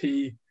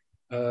BP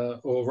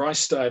or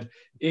Rystad?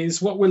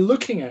 Is what we're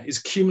looking at is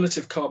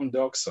cumulative carbon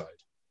dioxide.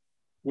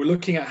 We're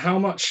looking at how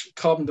much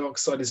carbon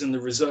dioxide is in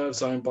the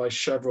reserves owned by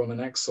Chevron and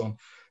Exxon,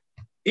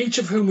 each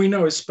of whom we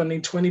know is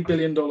spending $20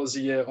 billion a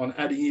year on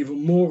adding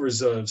even more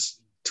reserves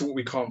to what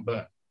we can't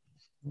burn.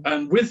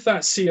 And with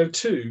that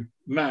CO2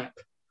 map,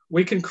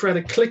 we can create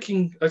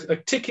a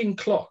ticking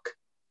clock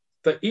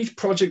that each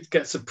project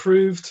gets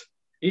approved,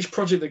 each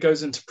project that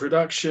goes into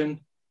production,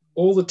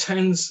 all the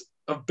tens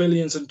of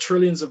billions and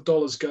trillions of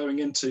dollars going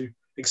into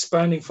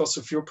expanding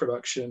fossil fuel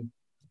production,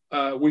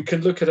 we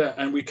can look at it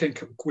and we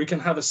can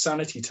have a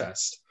sanity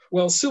test.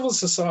 Well, civil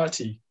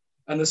society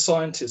and the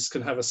scientists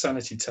can have a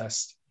sanity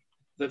test.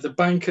 That the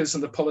bankers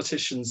and the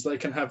politicians, they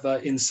can have their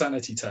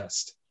insanity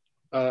test.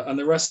 And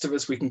the rest of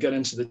us, we can get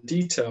into the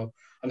detail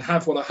and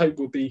have what I hope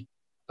will be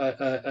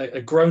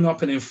a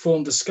grown-up and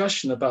informed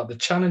discussion about the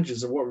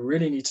challenges of what we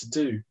really need to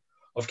do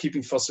of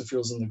keeping fossil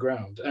fuels on the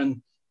ground.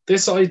 And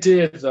this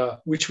idea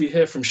that, which we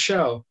hear from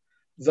Shell,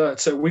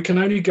 that we can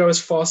only go as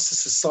fast as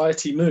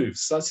society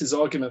moves. That's his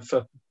argument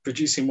for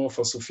producing more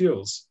fossil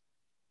fuels.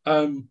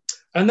 And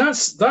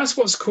that's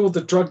what's called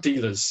the drug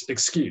dealer's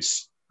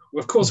excuse.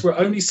 Of course, we're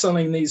only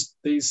selling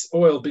these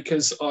oil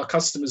because our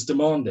customers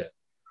demand it.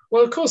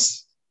 Well, of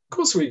course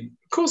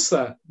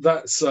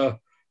that's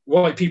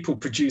why people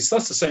produce.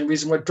 That's the same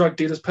reason why drug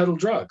dealers peddle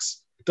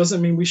drugs.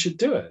 Doesn't mean we should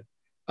do it.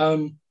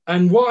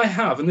 And what I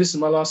have, and this is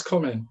my last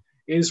comment,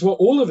 is what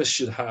all of us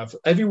should have.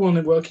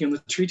 Everyone working on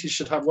the treaty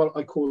should have what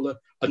I call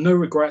a no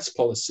regrets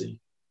policy.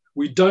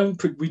 We don't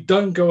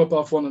go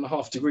above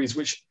 1.5 degrees,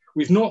 which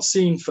we've not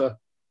seen for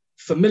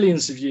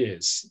millions of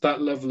years,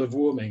 that level of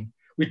warming.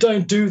 We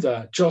don't do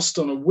that just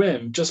on a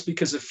whim, just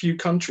because a few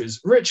countries,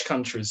 rich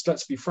countries,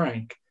 let's be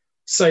frank,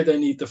 say they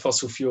need the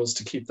fossil fuels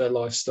to keep their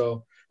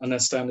lifestyle and their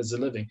standards of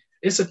living.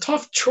 It's a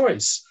tough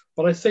choice,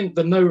 but I think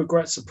the no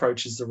regrets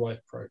approach is the right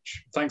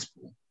approach. Thanks,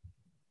 Paul.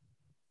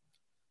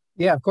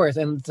 Yeah, of course.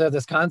 And so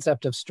this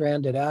concept of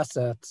stranded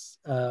assets,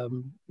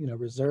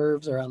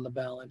 reserves are on the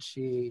balance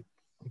sheet,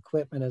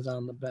 equipment is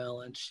on the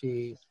balance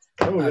sheet.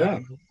 Oh, yeah.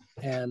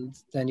 And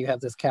then you have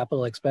this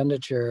capital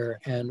expenditure.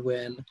 And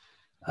when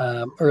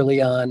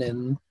early on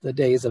in the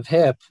days of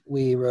HIP,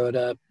 we wrote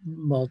a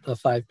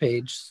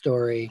 5-page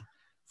story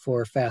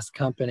for Fast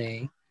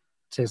Company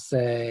to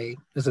say,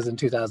 this is in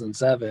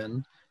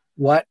 2007,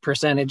 what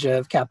percentage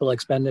of capital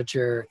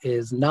expenditure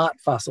is not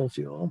fossil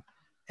fuel?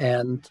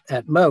 And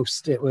at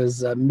most, it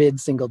was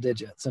mid-single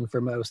digits. And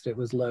for most, it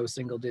was low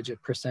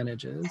single-digit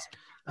percentages.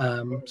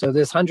 So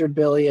this 100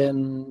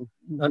 billion,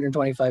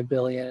 125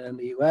 billion in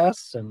the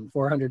US and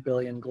 400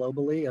 billion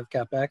globally of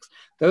CapEx,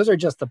 those are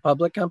just the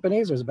public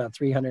companies. There's about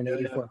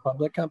 384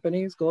 public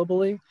companies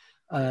globally.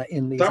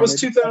 That was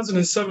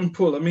 2007,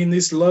 Paul. I mean,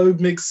 these low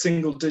mixed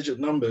single-digit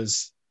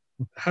numbers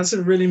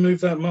hasn't really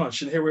moved that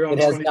much. And here we are in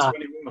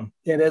 2021.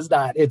 It is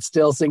not. It's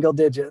still single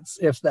digits,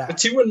 if that.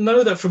 But you wouldn't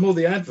know that from all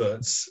the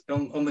adverts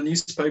on the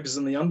newspapers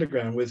in the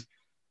underground with,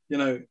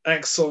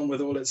 Exxon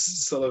with all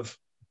its sort of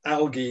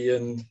algae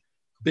and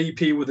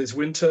BP with its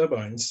wind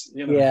turbines.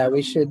 Yeah,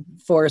 we should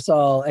force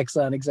all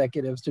Exxon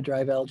executives to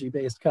drive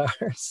algae-based cars.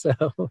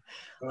 So,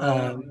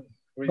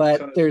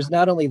 but there's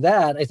not only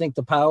that. I think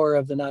the power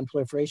of the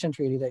Non-proliferation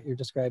Treaty that you're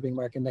describing,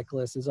 Mark and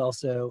Niclas, is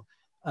also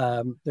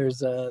there's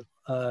the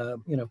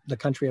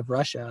country of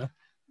Russia.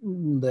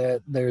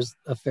 There's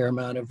a fair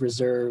amount of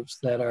reserves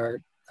that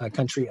are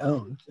country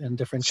owned, and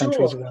different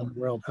countries around the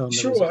world own.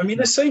 Sure, I mean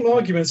the same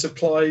arguments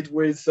applied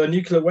with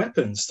nuclear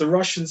weapons. The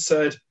Russians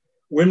said,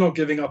 "We're not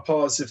giving up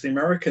ours if the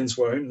Americans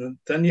won't." And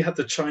then you had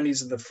the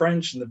Chinese and the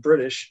French and the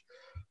British.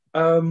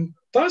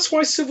 That's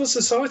why civil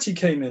society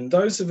came in.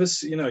 Those of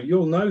us,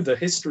 you'll know the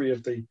history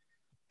of the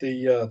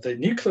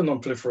nuclear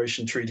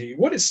non-proliferation treaty.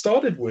 What it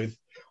started with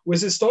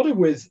was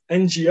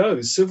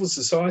NGOs, civil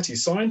society,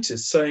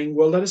 scientists saying,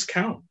 "Well, let us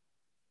count,"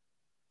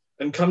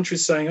 and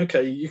countries saying,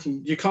 "Okay,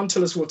 you can't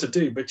tell us what to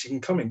do, but you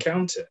can come and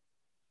count it."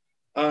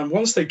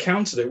 Once they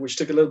counted it, which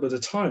took a little bit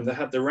of time, they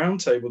had the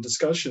roundtable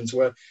discussions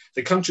where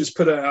the countries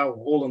put it out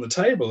all on the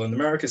table, and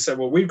America said,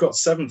 "Well, we've got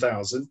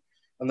 7,000,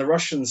 And the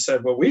Russians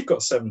said, well, we've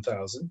got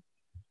 7,000.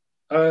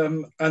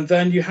 And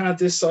then you had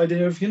this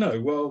idea of,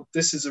 well,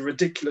 this is a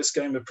ridiculous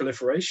game of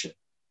proliferation.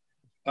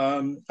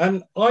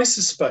 And I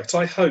suspect,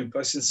 I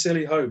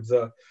sincerely hope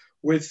that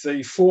with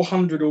the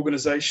 400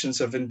 organizations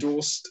have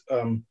endorsed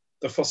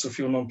the Fossil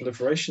Fuel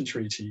Non-Proliferation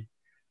Treaty,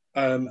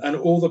 and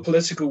all the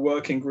political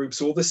working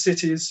groups, all the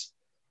cities,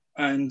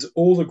 and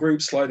all the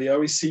groups like the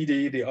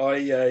OECD, the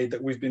IEA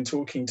that we've been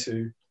talking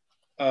to,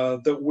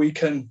 that we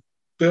can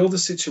build a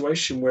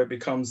situation where it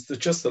becomes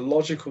just the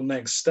logical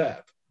next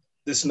step,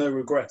 this no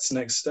regrets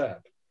next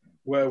step,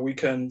 where we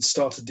can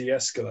start to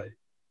de-escalate.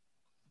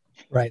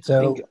 Right,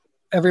 so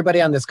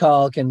everybody on this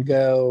call can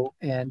go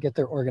and get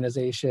their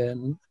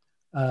organization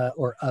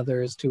or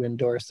others to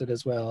endorse it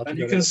as well. And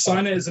you can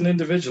sign it as an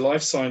individual.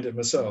 I've signed it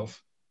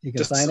myself. You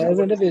can sign it as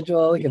an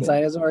individual, you can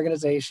sign it as an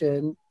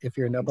organization. If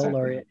you're a Nobel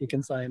laureate, you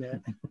can sign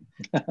it.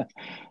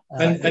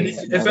 And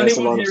if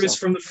anyone here is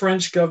from the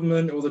French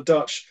government or the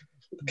Dutch,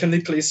 can they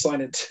please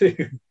sign it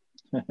too?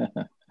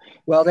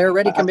 Well, they're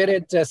already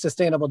committed to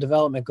sustainable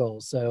development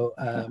goals, so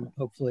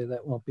hopefully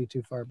that won't be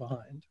too far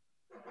behind.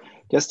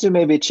 Just to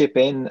maybe chip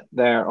in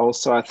there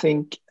also, I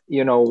think,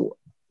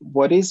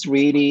 what is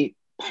really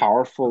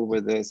powerful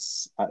with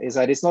this is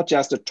that it's not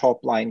just a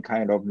top line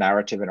kind of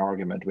narrative and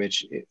argument,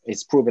 which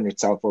is proven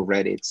itself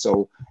already. It's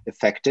so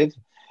effective.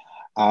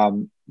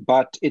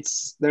 But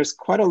there's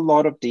quite a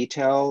lot of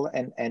detail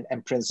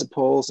and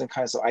principles and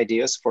kinds of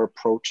ideas for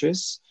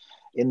approaches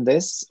in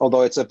this,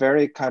 although it's a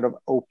very kind of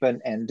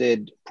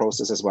open-ended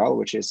process as well,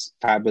 which is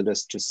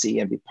fabulous to see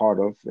and be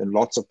part of, and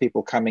lots of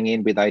people coming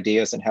in with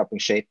ideas and helping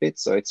shape it.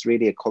 So it's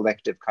really a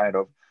collective kind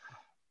of,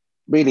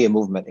 really a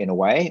movement in a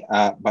way,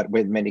 but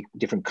with many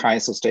different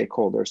kinds of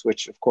stakeholders,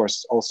 which of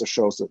course also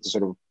shows the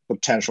sort of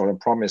potential and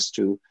promise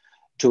to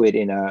it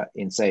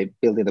in say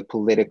building the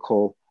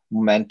political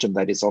momentum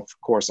that is of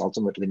course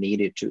ultimately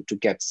needed to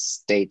get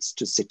states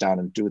to sit down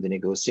and do the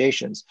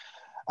negotiations.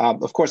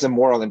 Of course, the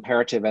moral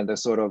imperative and the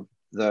sort of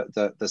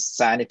the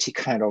sanity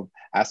kind of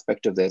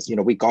aspect of this,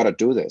 we got to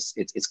do this.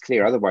 It's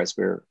clear, otherwise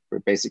we're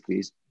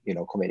basically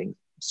committing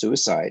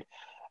suicide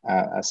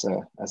as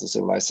a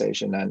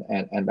civilization,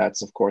 and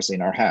that's of course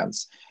in our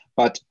hands.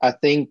 But I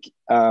think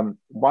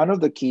one of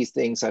the key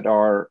things that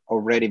are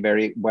already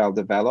very well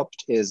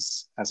developed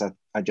is, as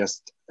I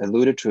just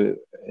alluded to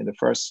in the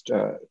first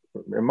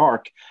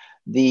remark,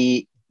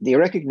 the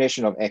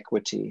recognition of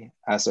equity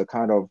as a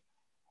kind of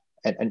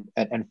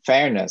and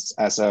fairness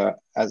as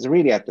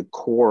really at the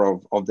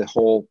core of the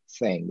whole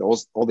thing.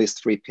 All these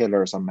three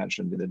pillars I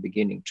mentioned in the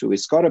beginning too.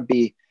 It's got to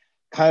be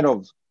kind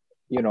of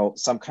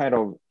some kind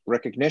of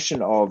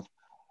recognition of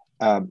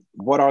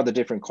what are the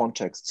different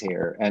contexts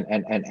here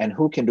and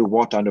who can do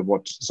what under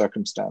what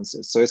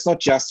circumstances. So it's not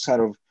just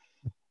kind of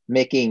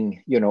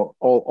making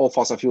all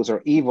fossil fuels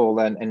are evil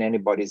and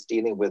anybody's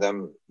dealing with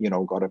them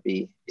got to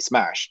be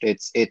smashed.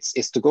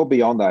 It's to go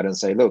beyond that and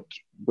say, look,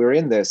 we're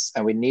in this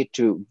and we need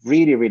to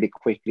really, really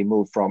quickly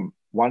move from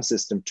one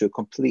system to a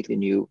completely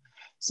new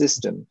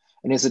system.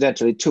 And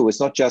incidentally too, it's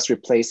not just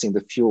replacing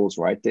the fuels,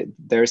 right?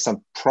 There are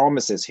some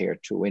promises here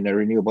too in a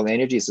renewable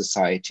energy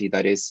society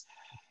that is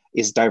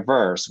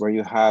diverse, where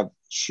you have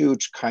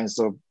huge kinds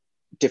of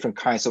different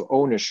kinds of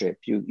ownership.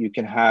 You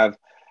can have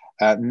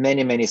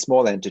many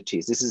small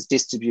entities. This is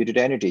distributed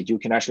energy. You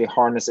can actually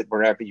harness it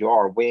wherever you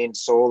are, wind,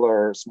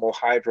 solar, small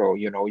hydro.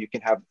 You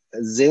can have a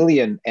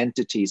zillion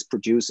entities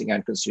producing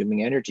and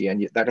consuming energy.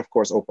 And that of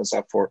course opens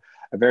up for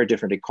a very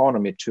different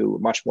economy too,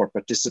 much more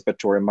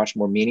participatory, much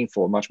more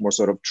meaningful, much more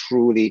sort of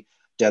truly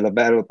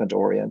development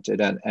oriented.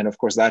 And of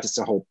course that is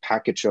a whole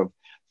package of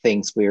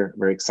things we're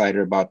very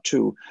excited about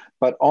too.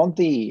 But on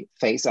the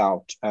phase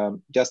out,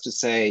 just to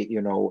say,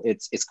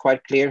 it's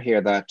quite clear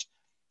here that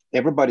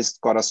everybody's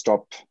got to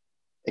stop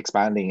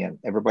expanding and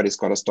everybody's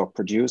got to stop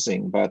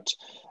producing. But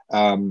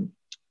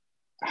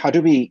how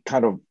do we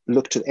kind of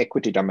look to the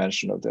equity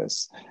dimension of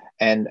this?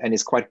 And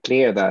it's quite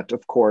clear that,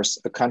 of course,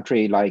 a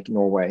country like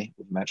Norway,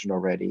 we've mentioned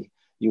already,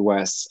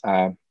 US,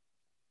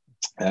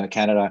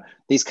 Canada,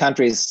 these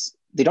countries,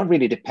 they don't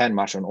really depend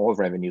much on oil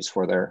revenues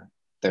for their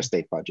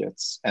state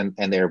budgets, and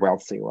they're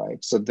wealthy,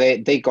 right? So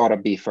they got to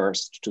be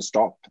first to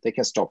stop. They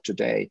can stop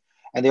today.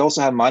 And they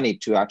also have money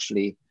to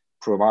actually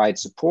provide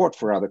support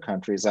for other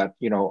countries that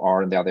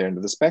are on the other end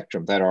of the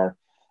spectrum, that are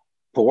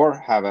poor,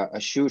 have a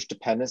huge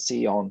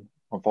dependency on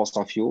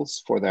fossil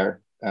fuels for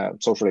their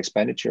social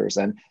expenditures,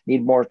 and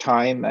need more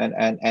time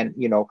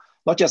and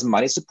not just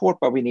money support,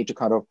 but we need to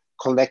kind of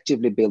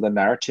collectively build a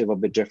narrative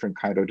of a different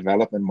kind of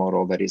development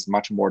model that is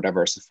much more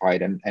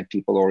diversified and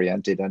people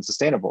oriented and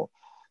sustainable.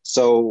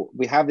 So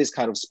we have this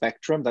kind of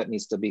spectrum that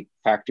needs to be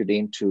factored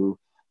into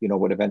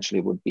what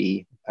eventually would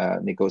be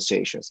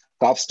negotiations.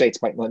 Gulf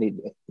states might not need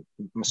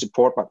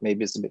support, but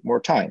maybe it's a bit more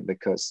time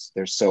because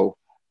they're so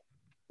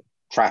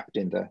trapped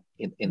in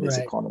this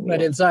economy.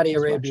 But in Saudi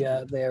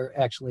Arabia, they're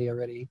actually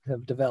already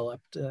have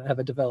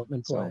a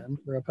development plan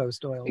for a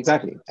post-oil.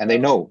 Exactly, and they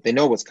know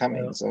what's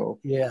coming. So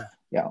yeah.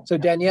 So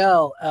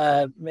Danielle,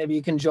 maybe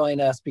you can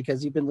join us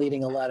because you've been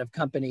leading a lot of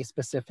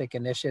company-specific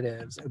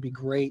initiatives. It would be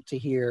great to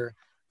hear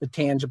the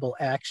tangible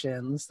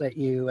actions that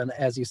you and the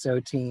As You Sow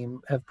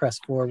team have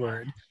pressed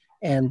forward.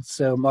 And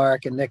so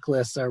Mark and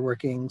Niclas are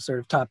working sort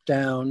of top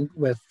down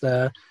with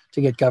to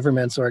get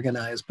governments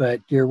organized,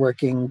 but you're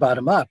working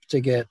bottom up to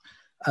get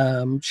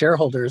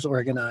shareholders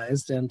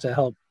organized and to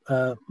help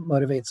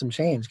motivate some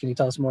change. Can you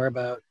tell us more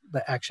about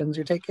the actions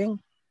you're taking?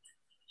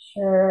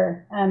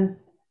 Sure.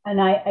 And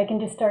I can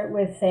just start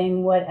with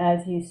saying what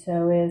As You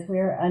Sow is.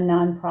 We're a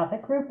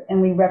nonprofit group,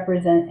 and we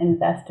represent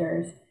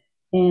investors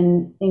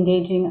in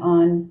engaging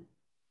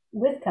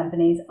with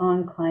companies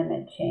on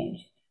climate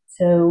change.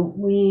 So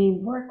we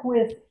work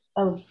with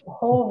a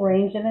whole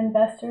range of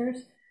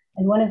investors.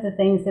 And one of the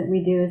things that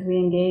we do is we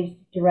engage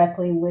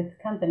directly with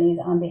companies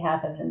on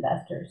behalf of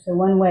investors. So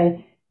one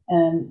way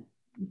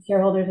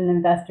shareholders and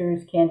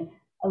investors can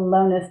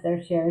loan us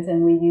their shares,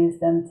 and we use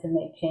them to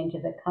make change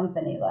at the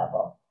company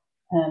level.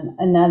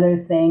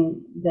 Another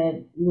thing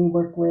that we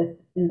work with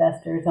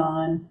investors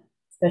on,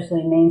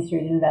 especially Main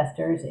Street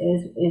investors,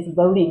 is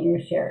voting your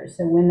shares.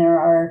 So when there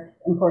are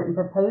important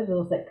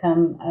proposals that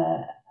come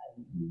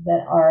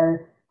that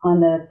are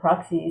on the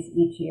proxies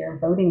each year,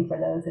 voting for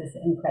those is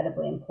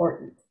incredibly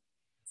important.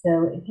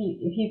 So if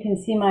you can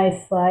see my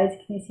slides,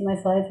 can you see my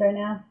slides right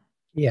now?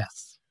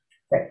 Yes.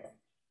 Great.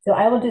 So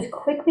I will just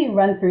quickly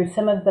run through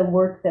some of the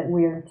work that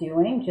we're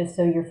doing, just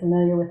so you're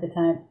familiar with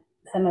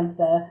some of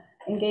the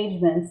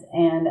engagements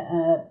and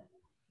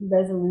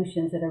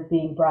resolutions that are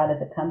being brought at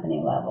the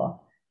company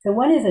level. So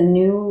one is a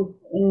new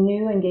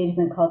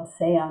engagement called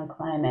Say on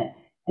Climate.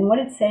 And what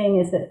it's saying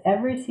is that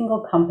every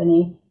single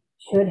company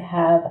should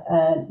have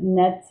a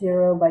net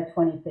zero by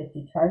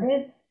 2050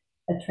 target,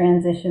 a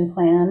transition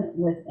plan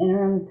with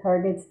interim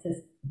targets to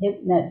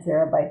hit net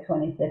zero by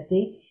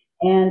 2050,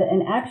 and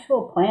an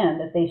actual plan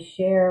that they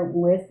share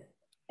with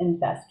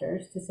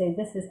investors to say,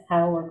 this is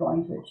how we're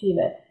going to achieve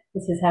it.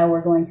 This is how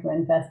we're going to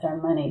invest our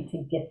money to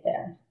get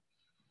there.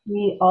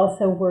 We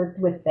also worked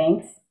with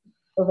banks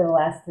over the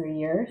last 3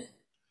 years,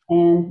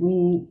 and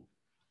we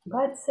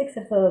got 6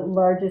 of the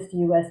largest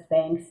US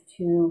banks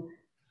to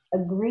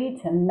agree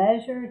to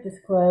measure,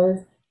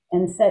 disclose,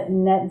 and set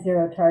net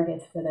zero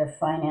targets for their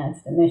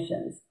financed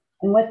emissions.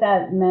 And what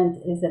that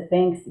meant is that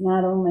banks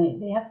not only,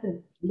 they have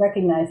to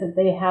recognize that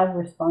they have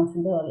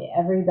responsibility.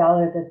 Every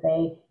dollar that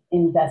they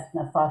invest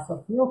in a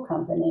fossil fuel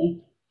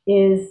company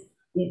is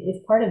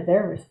part of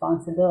their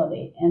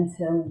responsibility. And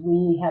so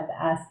we have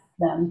asked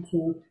them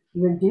to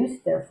reduce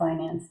their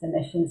financed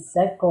emissions,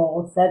 set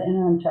goals, set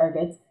interim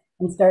targets,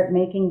 and start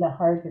making the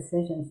hard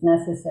decisions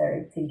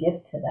necessary to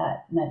get to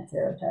that net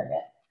zero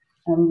target.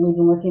 We've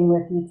been working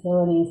with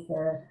utilities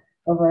for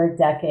over a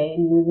decade,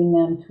 moving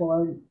them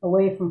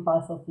away from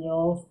fossil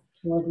fuels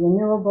toward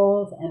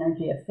renewables,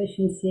 energy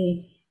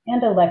efficiency,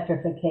 and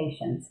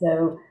electrification.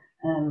 So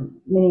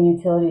many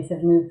utilities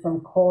have moved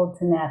from coal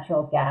to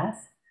natural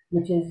gas,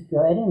 which is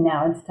good, and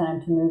now it's time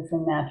to move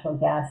from natural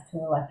gas to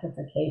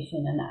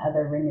electrification and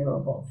other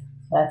renewables.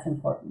 So that's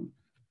important.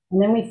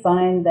 And then we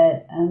find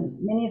that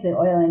many of the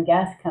oil and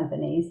gas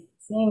companies,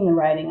 seeing the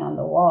writing on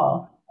the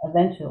wall,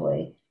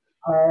 eventually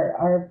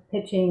are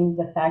pitching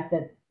the fact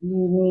that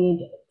you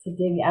need to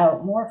dig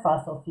out more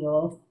fossil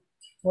fuels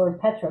for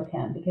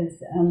petrochem, because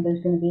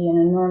there's going to be an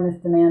enormous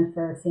demand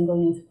for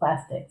single-use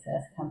plastics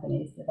as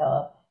companies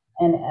develop,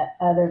 and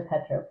other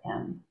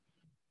petrochem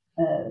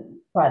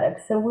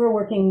products. So we're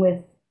working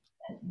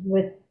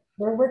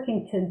we're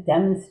working to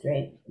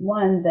demonstrate,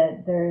 one,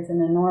 that there's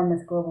an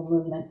enormous global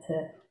movement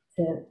to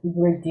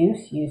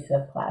reduce use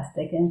of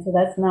plastic, and so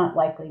that's not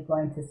likely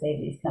going to save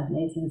these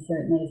companies, and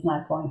certainly is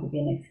not going to be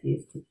an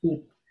excuse to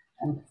keep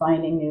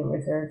finding new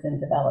reserves and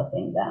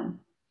developing them.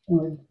 And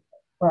we've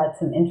brought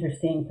some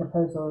interesting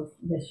proposals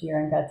this year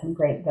and got some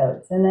great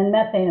votes. And then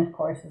methane, of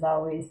course, is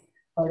always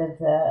part of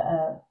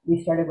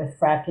we started with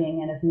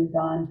fracking and have moved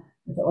on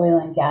with oil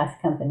and gas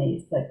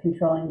companies, but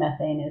controlling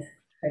methane is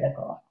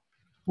critical.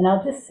 And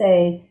I'll just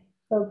say,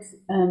 folks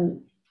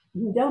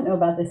who don't know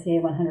about the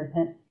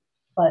CA100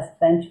 plus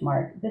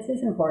benchmark, this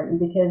is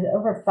important because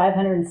over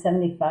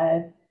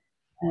 575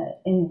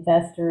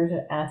 investors,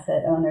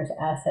 asset owners,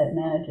 asset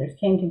managers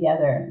came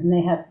together, and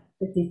they have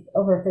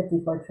over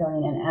 54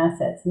 trillion in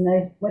assets.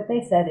 And what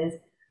they said is,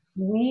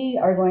 we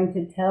are going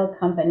to tell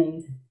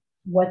companies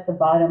what the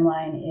bottom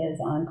line is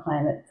on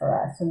climate for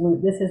us. So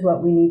this is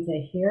what we need to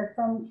hear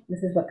from,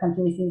 this is what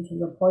companies need to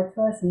report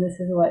to us, and this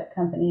is what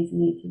companies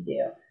need to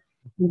do.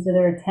 And so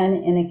there are 10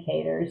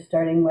 indicators,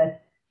 starting with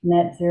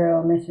net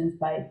zero emissions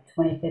by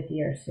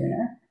 2050 or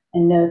sooner.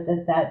 And note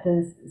that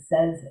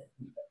says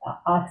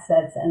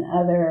offsets and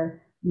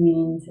other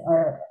means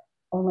are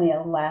only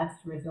a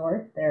last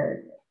resort.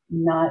 They're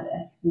not,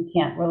 you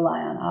can't rely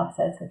on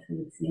offsets, which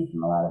we've seen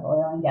from a lot of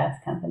oil and gas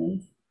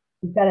companies.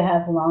 You've got to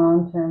have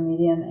long-term,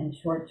 medium, and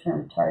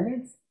short-term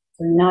targets.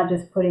 So not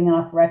just putting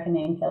off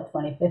reckoning until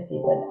 2050,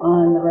 but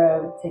on the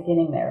road to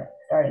getting there,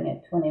 starting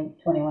at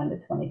 2021 to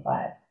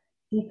 25.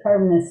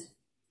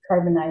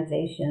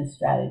 Decarbonization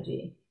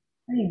strategy.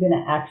 How are you going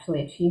to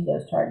actually achieve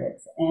those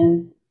targets?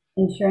 And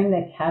ensuring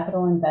that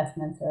capital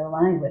investments are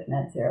aligned with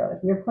net zero.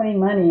 If you're putting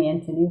money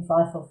into new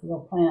fossil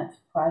fuel plants,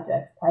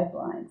 projects,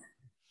 pipelines,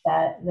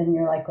 then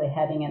you're likely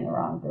heading in the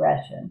wrong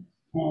direction.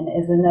 And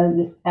as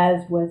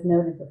was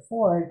noted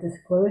before,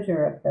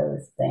 disclosure of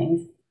those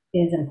things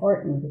is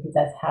important because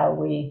that's how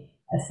we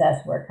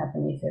assess where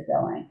companies are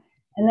going.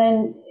 And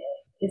then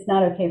it's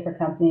not okay for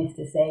companies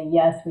to say,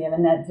 yes, we have a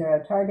net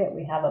zero target,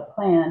 we have a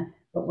plan,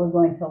 but we're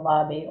going to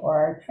lobby, or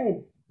our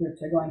trade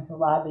groups are going to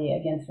lobby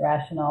against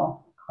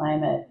rational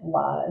climate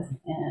laws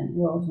and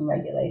rules and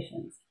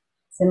regulations.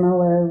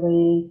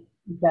 Similarly,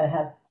 you've got to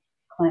have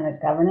climate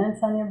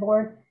governance on your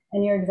board,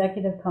 and your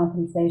executive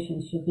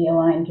compensation should be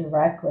aligned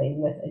directly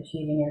with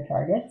achieving your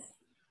targets,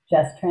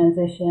 just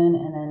transition,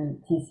 and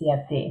then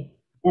TCFD.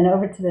 And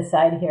over to the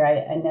side here,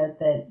 I note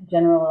that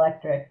General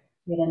Electric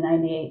get a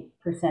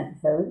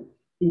 98% vote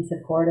in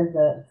support of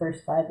the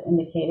first 5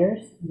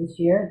 indicators this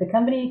year. The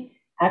company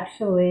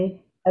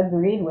actually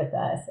agreed with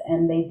us,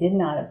 and they did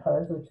not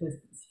oppose, which was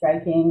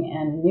striking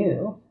and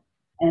new,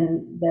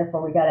 and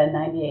therefore we got a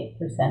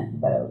 98%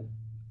 vote.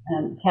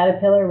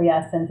 Caterpillar, we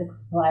asked them to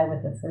comply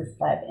with the first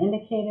 5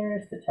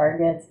 indicators, the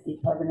targets,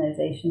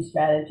 decarbonization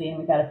strategy, and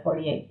we got a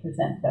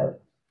 48%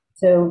 vote.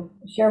 So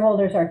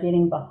shareholders are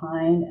getting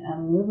behind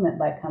movement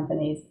by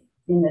companies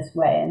in this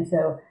way. And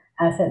so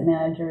asset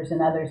managers and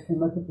others can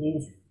look at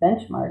these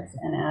benchmarks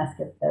and ask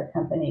if their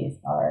companies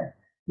are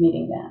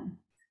meeting them.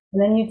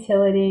 And then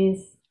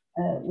utilities,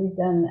 we've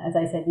done, as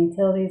I said,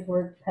 utilities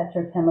work,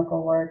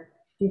 petrochemical work.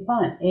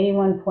 DuPont,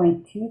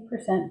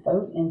 81.2%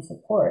 vote in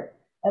support.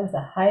 That was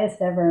the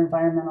highest ever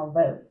environmental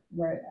vote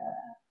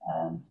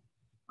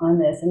on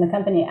this, and the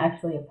company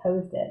actually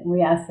opposed it. And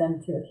we asked them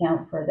to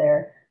account for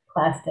their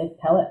plastic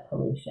pellet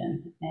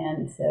pollution,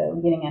 and so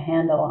getting a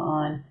handle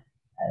on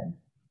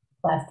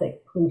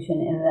plastic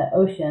pollution in the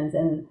oceans,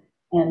 and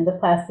the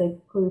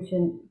plastic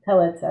pollution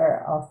pellets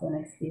are also an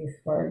excuse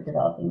for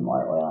developing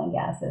more oil and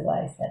gas, as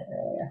I said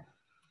earlier.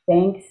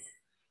 Banks,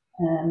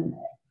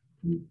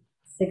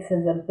 6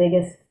 of the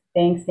biggest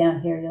banks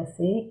down here you'll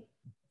see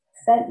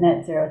set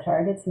net zero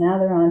targets. Now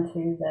they're on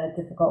to the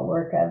difficult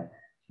work of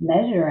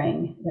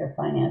measuring their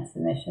finance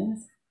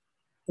emissions,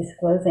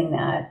 disclosing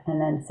that,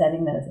 and then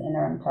setting those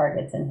interim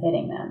targets and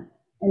hitting them.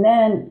 And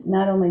then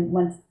not only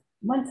once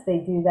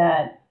they do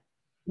that,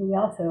 we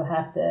also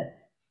have to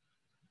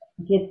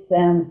get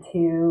them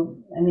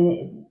to,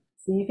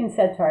 so you can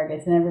set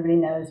targets, and everybody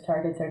knows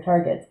targets are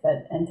targets,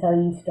 but until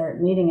you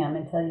start meeting them,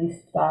 until you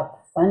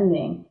stop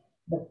funding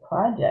the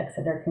projects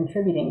that are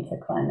contributing to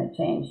climate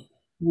change,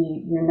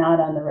 you're not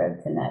on the road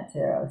to net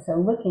zero. So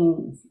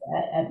looking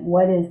at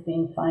what is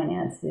being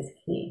financed is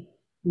key,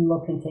 and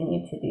we'll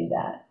continue to do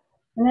that.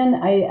 And then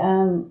I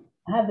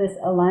have this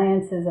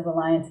alliances of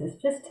alliances,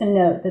 just to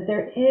note that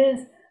there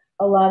is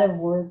a lot of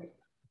work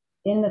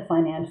in the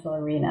financial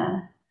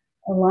arena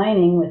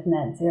aligning with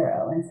net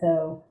zero. And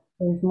so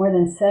there's more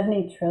than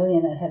 70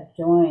 trillion that have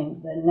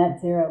joined the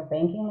Net Zero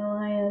Banking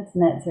Alliance,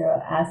 Net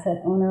Zero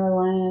Asset Owner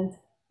Alliance,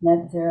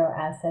 Net Zero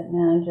Asset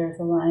Managers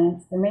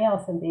Alliance. There may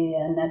also be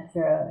a Net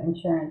Zero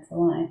Insurance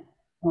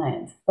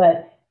Alliance.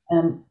 But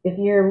if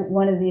you're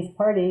one of these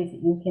parties,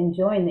 you can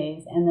join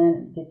these and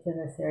then get to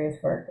the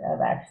serious work of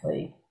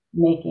actually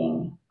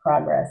making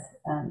progress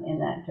in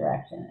that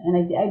direction.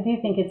 And I do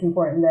think it's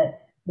important that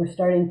we're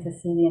starting to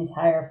see the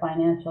entire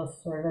financial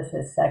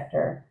services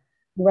sector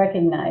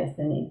recognize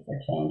the need for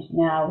change.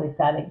 Now we've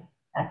got to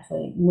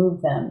actually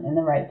move them in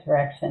the right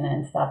direction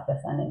and stop the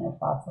funding of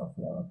fossil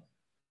fuels.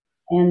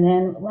 And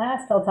then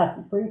last, I'll talk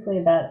briefly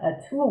about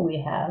a tool we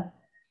have,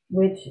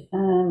 which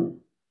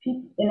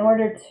in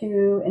order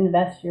to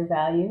invest your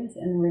values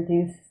and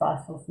reduce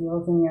fossil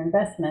fuels in your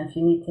investments,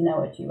 you need to know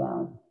what you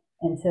own.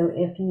 And so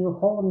if you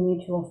hold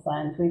mutual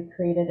funds, we've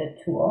created a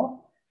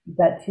tool. We've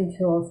got 2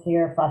 tools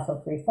here: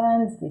 fossil-free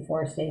funds,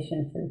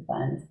 deforestation-free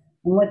funds.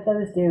 And what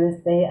those do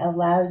is they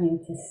allow you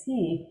to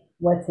see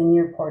what's in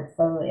your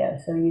portfolio.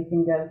 So you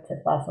can go to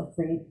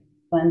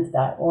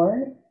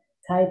fossilfreefunds.org,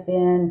 type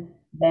in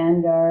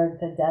Vanguard,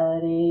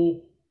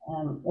 Fidelity,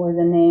 or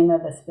the name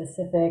of a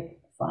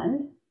specific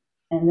fund,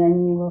 and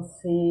then you will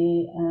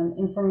see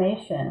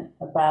information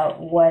about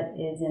what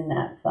is in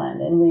that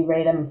fund. And we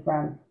rate them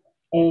from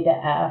A to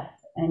F,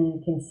 and you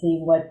can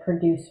see what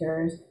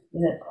producers.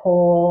 Is it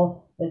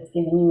coal that's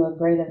giving you a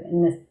grade of,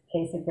 in this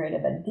case, a grade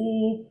of a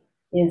D?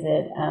 Is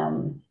it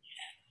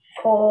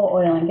coal,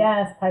 oil and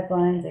gas,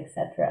 pipelines,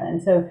 etc.?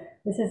 And so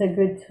this is a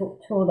good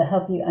tool to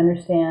help you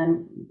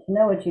understand, to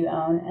know what you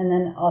own, and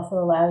then also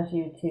allows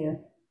you to,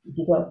 if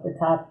you go up the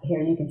top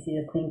here, you can see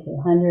the Clean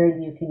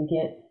 200. You can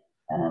get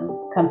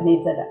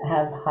companies that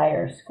have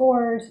higher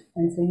scores,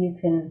 and so you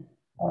can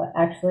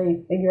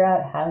actually figure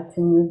out how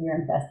to move your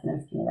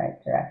investments in the right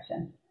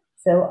direction.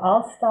 So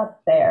I'll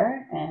stop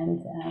there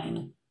and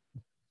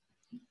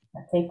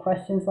take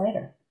questions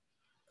later.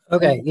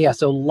 Okay, yeah,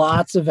 so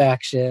lots of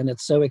action.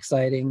 It's so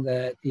exciting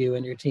that you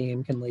and your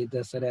team can lead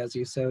this at As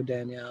You Sow,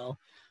 Danielle.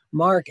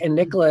 Mark and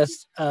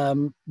Niclas,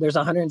 there's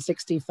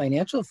 160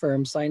 financial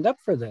firms signed up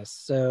for this.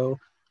 So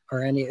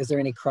is there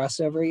any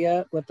crossover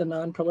yet with the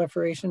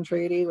Non-proliferation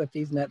Treaty, with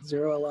these net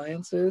zero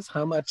alliances?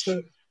 How much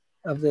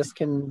of this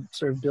can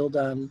sort of build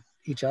on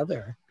each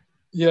other?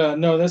 Yeah,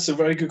 no, that's a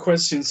very good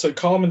question. So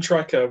Carbon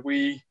Tracker,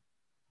 we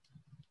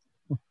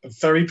are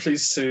very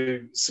pleased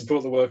to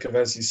support the work of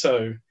As You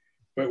Sow.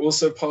 We're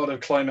also part of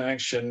Climate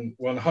Action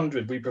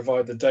 100. We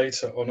provide the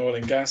data on oil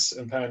and gas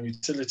and power and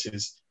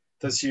utilities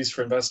that's used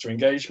for investor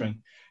engagement.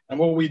 And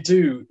what we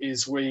do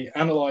is we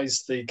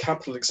analyze the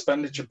capital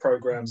expenditure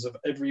programs of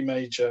every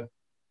major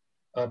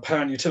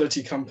power and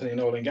utility company and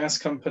oil and gas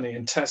company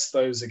and test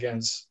those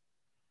against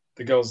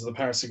the goals of the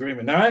Paris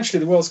Agreement. Now,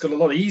 actually, the world's got a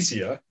lot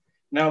easier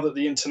now that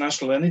the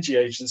International Energy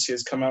Agency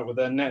has come out with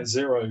their net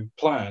zero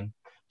plan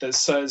that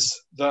says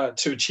that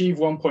to achieve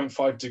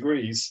 1.5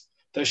 degrees,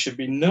 there should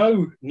be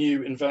no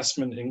new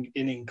investment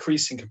in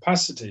increasing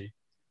capacity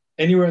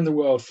anywhere in the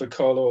world for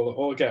coal, oil,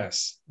 or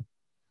gas.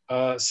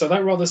 So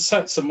that rather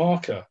sets a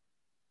marker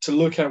to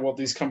look at what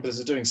these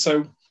companies are doing.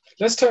 So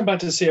let's turn back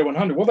to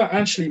CA100. What that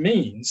actually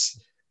means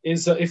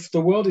is that if the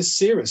world is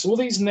serious, all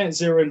these net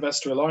zero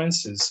investor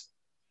alliances,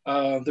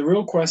 the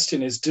real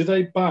question is, do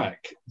they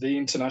back the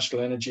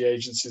International Energy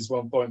Agency's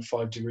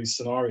 1.5 degree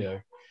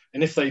scenario?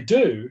 And if they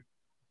do,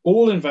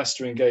 all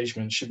investor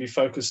engagement should be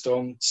focused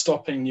on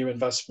stopping new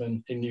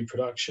investment in new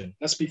production.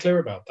 Let's be clear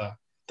about that.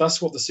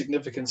 That's what the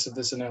significance of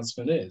this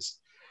announcement is.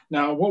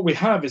 Now, what we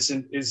have is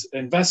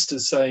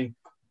investors saying,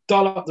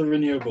 dial up the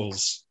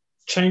renewables,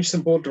 change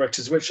some board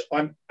directors, which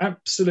I'm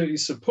absolutely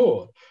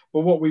support.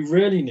 But what we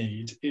really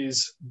need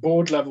is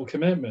board level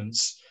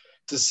commitments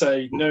to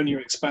say no new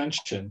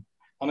expansion.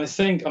 And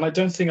I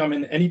don't think I'm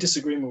in any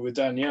disagreement with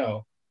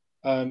Danielle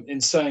in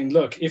saying,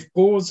 look, if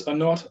boards are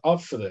not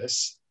up for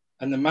this,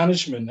 and the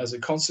management as a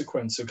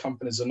consequence of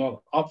companies are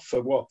not up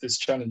for what this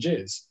challenge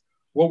is,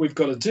 what we've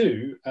got to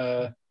do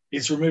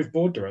is remove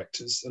board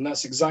directors. And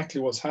that's exactly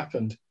what's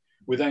happened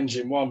with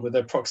Engine One with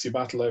their proxy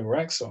battle over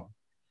Exxon.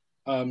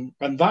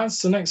 And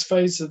that's the next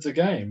phase of the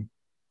game.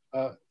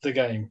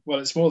 Well,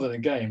 it's more than a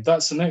game.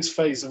 That's the next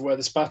phase of where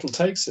this battle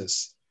takes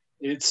us.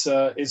 It's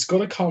got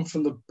to come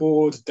from the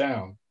board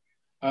down.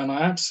 And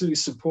I absolutely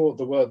support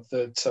the work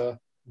that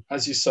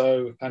As You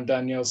Sow and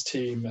Danielle's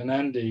team and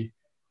Andy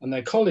and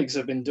their colleagues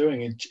have been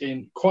doing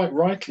in quite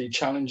rightly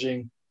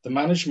challenging the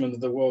management of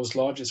the world's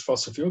largest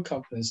fossil fuel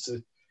companies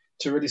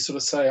to really sort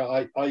of say,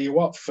 are you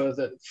up for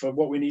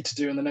what we need to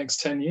do in the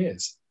next 10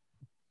 years?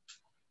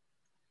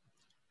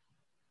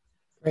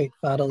 Great,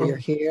 Fadhel, you're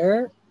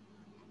here.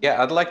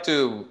 Yeah, I'd like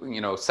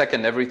to,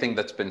 second everything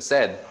that's been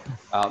said,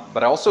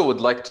 but I also would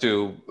like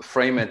to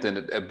frame it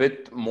in a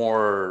bit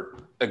more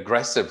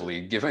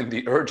aggressively, given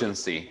the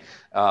urgency.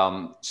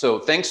 So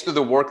thanks to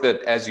the work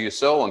that As You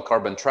Sow on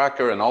Carbon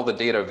Tracker and all the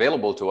data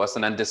available to us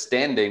and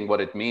understanding what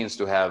it means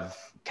to have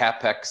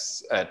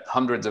CapEx at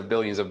hundreds of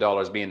billions of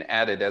dollars being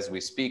added as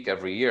we speak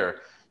every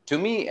year, to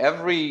me,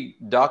 every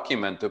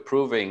document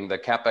approving the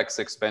CapEx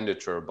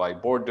expenditure by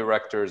board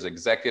directors,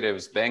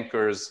 executives,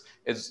 bankers,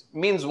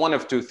 means one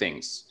of two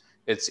things.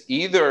 It's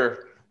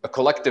either a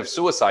collective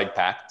suicide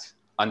pact,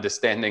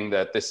 understanding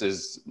that this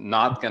is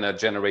not going to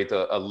generate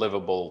a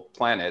livable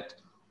planet,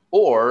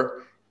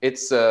 or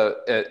it's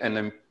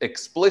an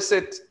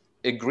explicit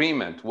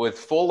agreement with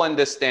full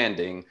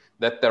understanding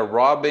that they're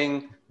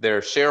robbing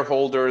their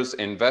shareholders,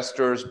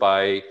 investors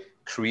by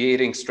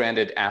creating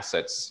stranded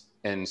assets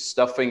and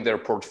stuffing their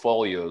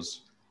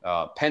portfolios,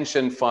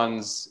 pension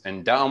funds,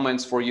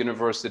 endowments for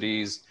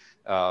universities,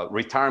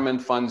 retirement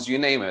funds, you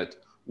name it,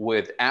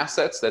 with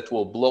assets that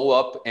will blow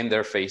up in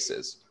their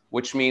faces,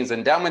 which means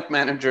endowment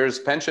managers,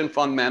 pension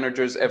fund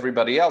managers,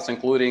 everybody else,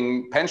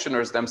 including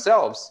pensioners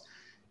themselves,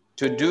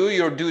 to do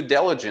your due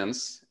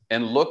diligence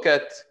and look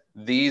at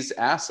these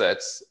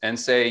assets and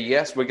say,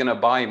 yes, we're going to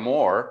buy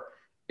more,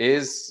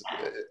 is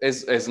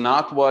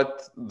not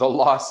what the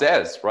law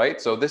says, right?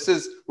 So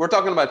we're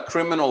talking about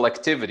criminal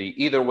activity,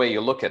 either way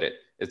you look at it.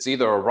 It's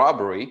either a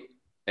robbery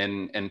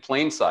in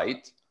plain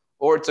sight,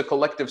 or it's a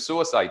collective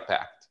suicide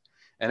pact.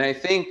 And I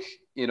think,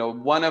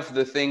 one of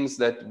the things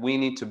that we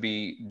need to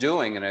be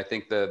doing, and I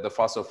think the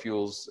fossil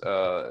fuels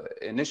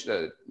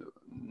initiative,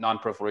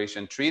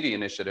 Non-proliferation Treaty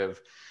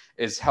Initiative,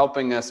 is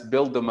helping us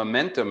build the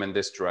momentum in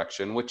this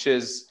direction, which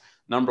is,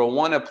 number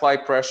one, apply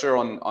pressure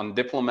on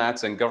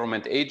diplomats and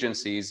government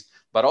agencies,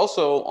 but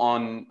also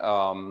on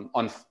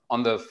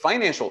the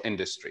financial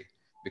industry,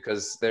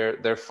 because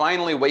they're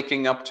finally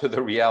waking up to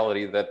the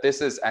reality that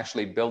this is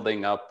actually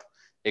building up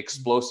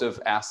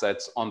explosive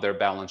assets on their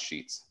balance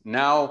sheets.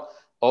 Now,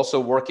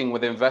 also working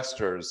with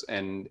investors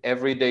and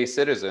everyday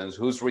citizens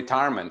whose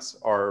retirements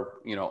are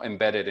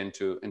embedded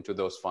into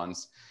those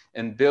funds,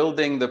 and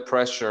building the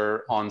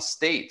pressure on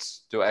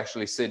states to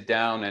actually sit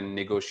down and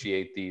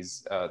negotiate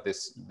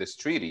this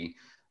treaty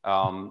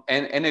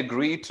and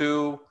agree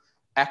to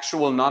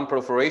actual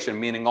non-proliferation,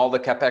 meaning all the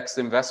CapEx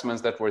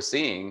investments that we're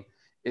seeing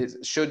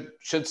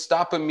should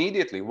stop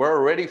immediately. We're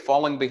already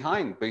falling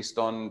behind based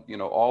on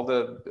all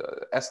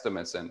the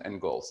estimates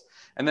and goals.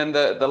 And then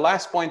the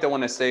last point I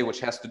want to say, which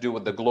has to do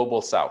with the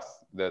global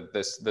South,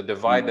 the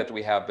divide that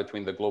we have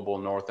between the global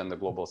North and the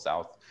global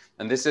South.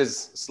 And this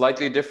is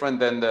slightly different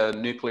than the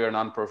nuclear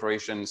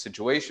non-proliferation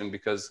situation,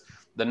 because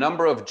the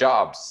number of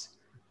jobs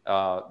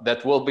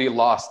that will be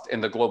lost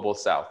in the global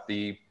south.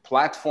 The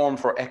platform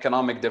for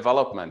economic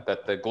development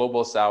that the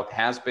global south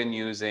has been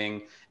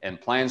using and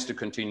plans to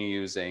continue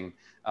using,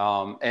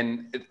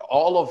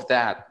 all of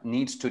that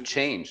needs to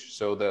change.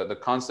 So the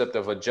concept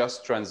of a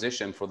just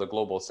transition for the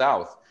global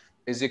south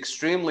is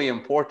extremely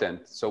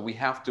important. So we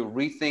have to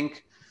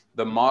rethink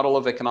the model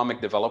of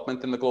economic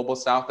development in the global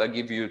south. I'll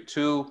give you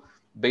two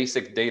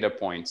basic data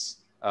points.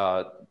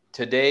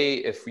 Today,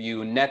 if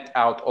you net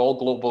out all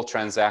global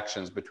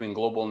transactions between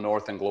global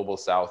north and global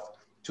south,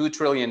 $2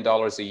 trillion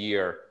a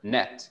year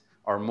net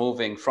are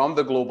moving from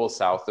the global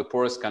south, the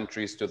poorest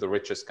countries, to the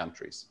richest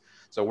countries.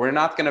 So we're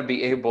not going to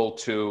be able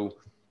to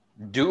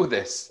do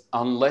this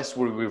unless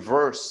we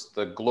reverse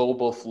the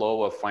global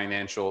flow of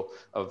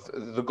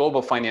the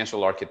global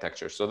financial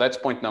architecture. So that's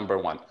point number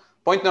one.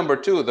 Point number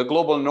two, the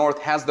global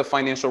north has the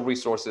financial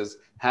resources,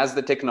 has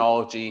the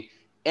technology,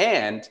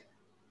 and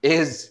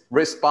is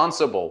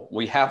responsible.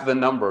 We have the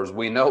numbers,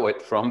 we know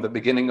it from the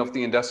beginning of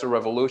the Industrial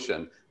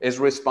Revolution, is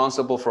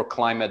responsible for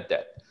climate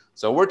debt.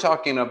 So we're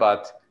talking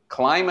about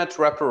climate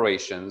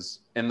reparations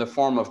in the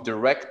form of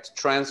direct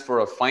transfer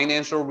of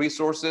financial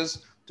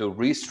resources to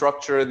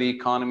restructure the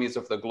economies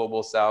of the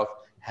global south,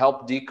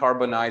 help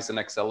decarbonize and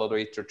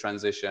accelerate the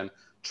transition,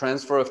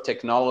 transfer of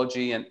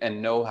technology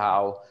and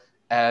know-how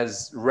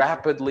as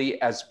rapidly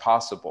as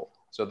possible.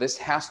 So this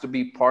has to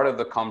be part of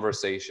the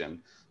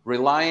conversation.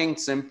 Relying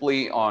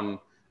simply on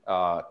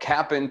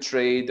cap and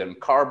trade and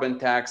carbon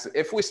tax,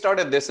 if we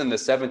started this in the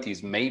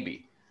 70s,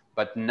 maybe,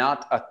 but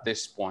not at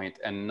this point,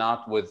 and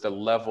not with the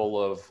level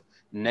of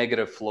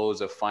negative flows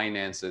of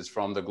finances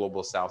from the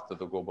global south to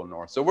the global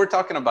north. So we're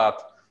talking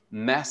about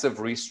massive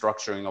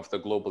restructuring of the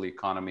global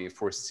economy if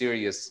we're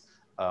serious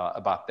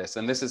about this.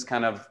 And this is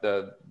kind of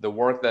the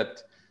work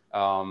that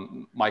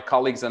my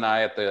colleagues and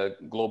I at the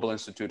Global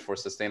Institute for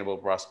Sustainable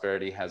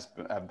Prosperity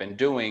have been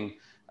doing,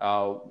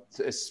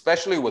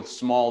 especially with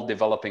small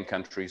developing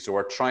countries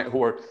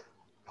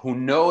who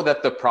know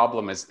that the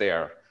problem is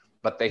there,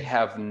 but they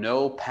have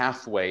no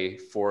pathway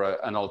for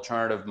an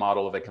alternative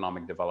model of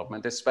economic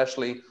development,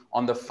 especially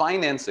on the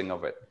financing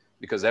of it,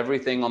 because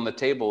everything on the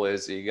table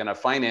is you're going to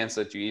finance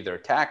it, you either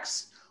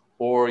tax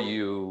or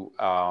you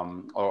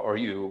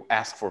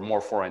ask for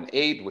more foreign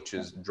aid, which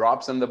is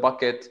drops in the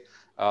bucket,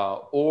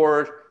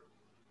 or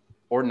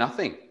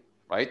nothing,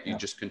 right? You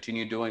just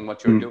continue doing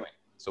what you're doing.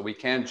 So we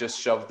can't just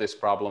shove this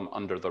problem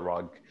under the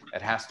rug.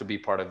 It has to be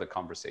part of the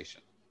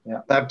conversation.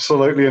 Yeah,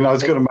 absolutely. And I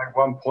was going to make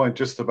one point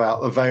just about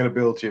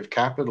availability of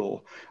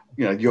capital.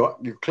 You know,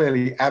 you're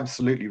clearly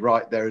absolutely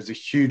right. There is a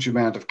huge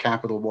amount of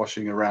capital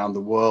washing around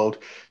the world,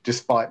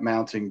 despite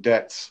mounting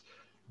debts.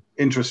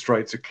 Interest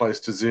rates are close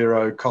to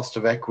zero. Cost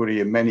of equity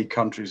in many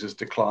countries has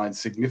declined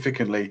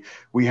significantly.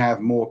 We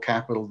have more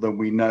capital than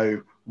we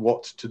know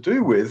what to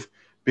do with,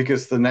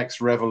 because the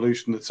next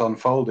revolution that's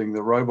unfolding,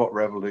 the robot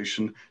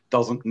revolution,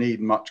 doesn't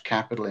need much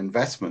capital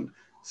investment.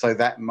 So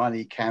that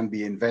money can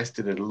be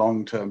invested in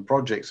long-term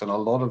projects. And a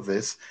lot of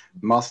this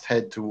must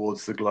head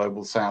towards the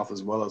global south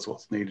as well as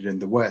what's needed in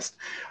the west.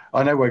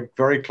 I know we're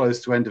very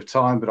close to end of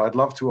time, but I'd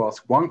love to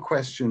ask one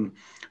question,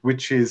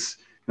 which is,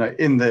 you know,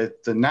 in the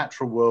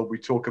natural world, we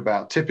talk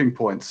about tipping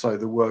points. So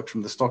the work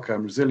from the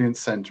Stockholm Resilience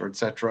Center, et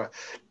cetera.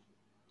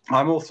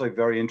 I'm also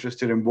very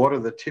interested in what are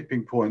the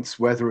tipping points,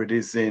 whether it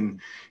is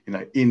in, you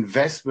know,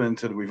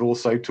 investment, and we've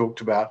also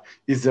talked about,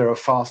 is there a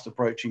fast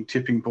approaching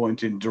tipping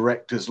point in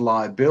directors'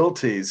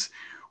 liabilities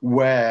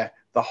where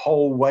the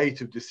whole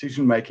weight of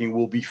decision making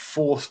will be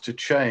forced to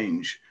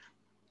change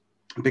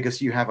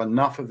because you have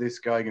enough of this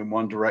going in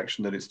one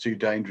direction that it's too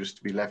dangerous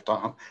to be left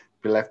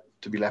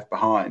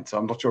behind. So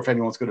I'm not sure if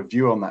anyone's got a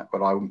view on that,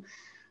 but I'm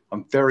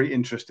very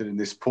interested in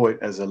this point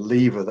as a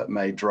lever that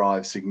may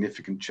drive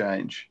significant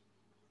change.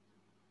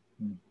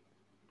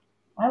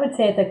 I would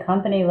say at the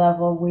company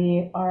level,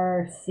 we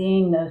are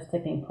seeing those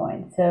tipping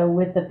points. So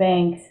with the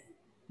banks,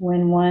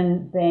 when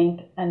one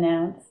bank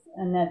announced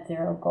a net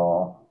zero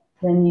goal,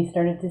 then you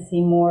started to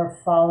see more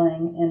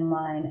falling in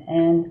line.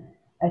 And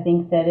I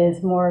think that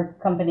as more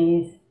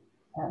companies,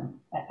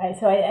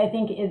 I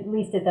think at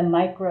least at the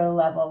micro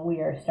level, we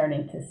are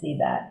starting to see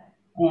that.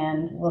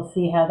 And we'll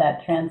see how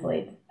that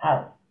translates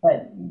out.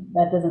 But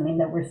that doesn't mean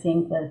that we're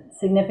seeing the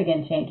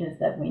significant changes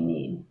that we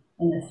need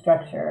in the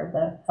structure of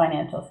the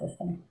financial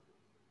system.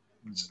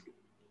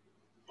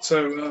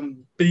 So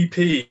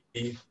BP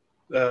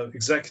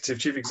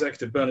chief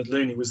executive Bernard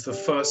Looney was the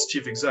first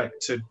chief exec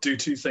to do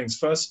two things.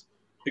 First,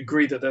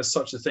 agree that there's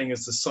such a thing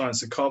as the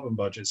science of carbon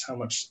budgets. How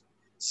much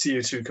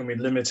CO2 can we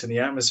limit in the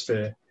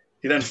atmosphere?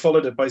 He then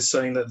followed it by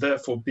saying that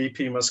therefore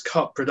BP must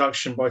cut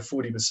production by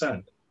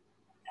 40%,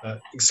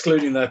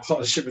 excluding their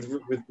partnership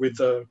with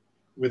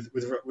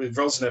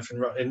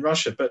Rosneft in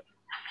Russia. But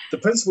the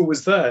principle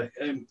was there,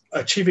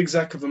 a chief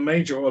exec of a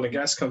major oil and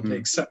gas company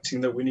accepting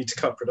that we need to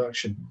cut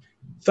production.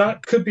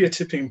 That could be a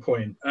tipping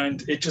point,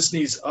 and it just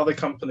needs other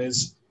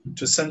companies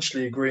to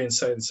essentially agree and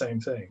say the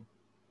same thing.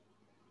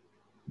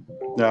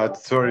 Yeah,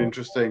 it's very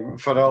interesting.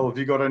 Fadhel, have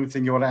you got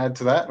anything you want to add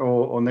to that,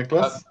 or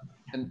Niclas?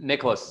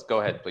 Niclas, go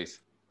ahead,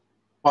 please.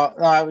 Well,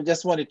 no, I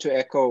just wanted to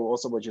echo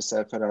also what you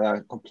said, Fadhel.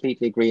 I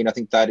completely agree. And I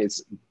think that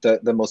is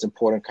the most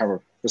important kind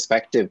of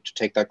perspective, to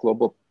take that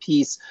global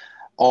piece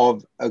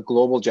of a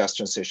global just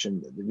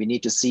transition. We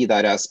need to see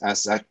that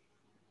as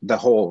the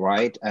whole,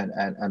 right?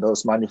 And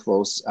those money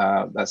flows,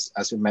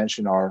 as we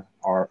mentioned,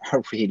 are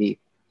really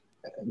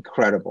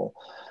incredible.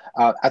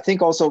 I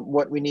think also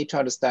what we need to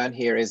understand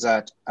here is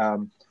that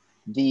I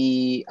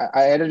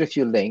added a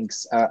few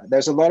links.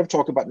 There's a lot of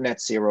talk about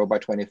net zero by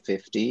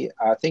 2050.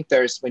 I think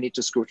we need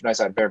to scrutinize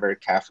that very, very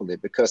carefully,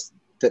 because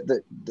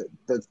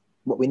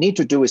what we need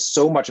to do is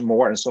so much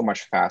more and so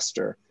much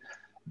faster.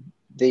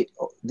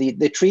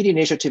 The treaty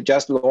initiative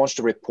just launched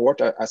a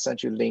report. I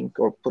sent you a link,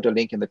 or put a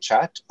link in the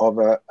chat, of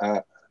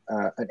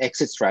an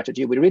exit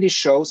strategy, which really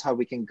shows how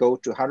we can go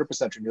to 100%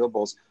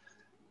 renewables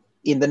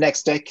in the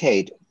next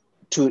decade,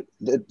 to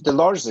the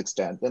largest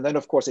extent. And then,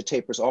 of course, it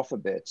tapers off a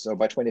bit. So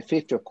by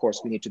 2050, of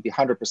course, we need to be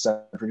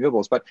 100%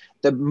 renewables. But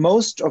the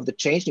most of the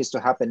change needs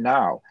to happen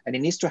now. And it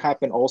needs to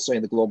happen also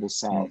in the global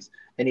south.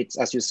 And it's,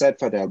 as you said,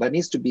 Fadhel, that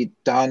needs to be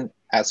done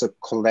as a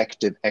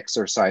collective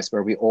exercise,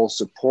 where we all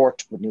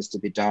support what needs to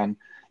be done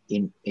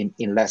in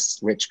less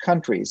rich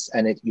countries.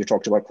 And you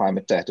talked about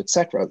climate debt,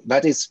 etc.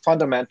 That is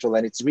fundamental.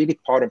 And it's really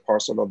part and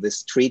parcel of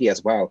this treaty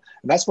as well.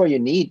 And that's why you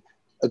need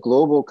a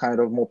global kind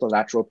of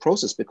multilateral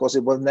process, because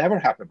it will never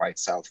happen by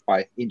itself,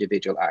 by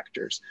individual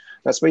actors.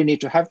 That's why you need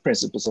to have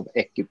principles of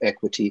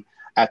equity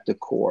at the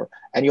core.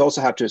 And you also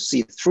have to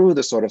see through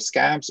the sort of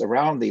scams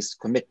around these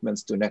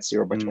commitments to net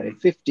zero by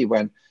 2050,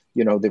 when,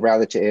 you know, the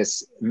reality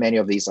is many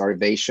of these are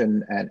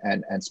evasion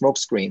and smoke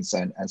screens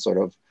and sort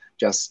of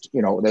just,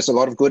 you know, there's a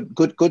lot of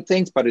good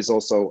things, but it's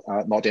also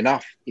not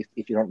enough if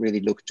you don't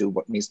really look to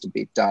what needs to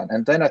be done.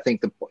 And then I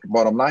think the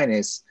bottom line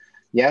is,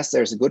 yes,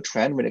 there's a good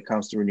trend when it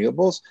comes to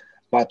renewables.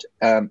 But,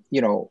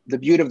 you know, the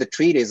beauty of the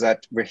treaty is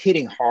that we're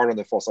hitting hard on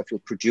the fossil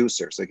fuel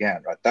producers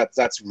again, right?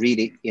 That's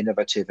really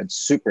innovative and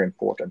super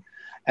important.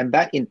 And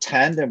that in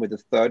tandem with the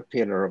third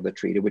pillar of the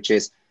treaty, which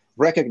is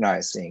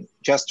recognizing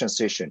just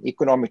transition,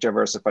 economic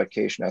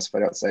diversification, as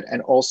Fadhel said,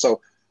 and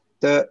also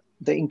the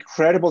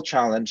incredible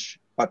challenge,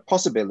 but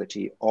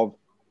possibility of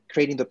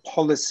creating the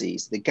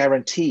policies, the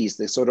guarantees,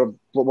 the sort of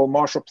global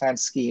Marshall Plan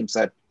schemes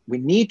that we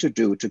need to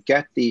do to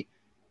get the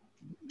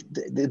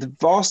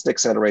vast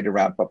accelerated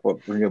ramp up of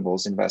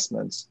renewables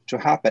investments to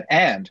happen,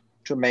 and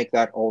to make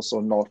that also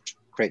not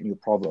create new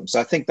problems.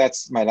 So I think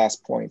that's my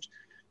last point.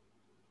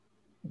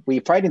 We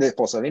fight in the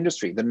fossil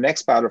industry. The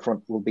next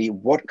battlefront will be,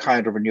 what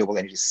kind of renewable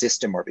energy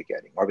system are we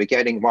getting? Are we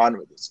getting one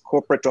with this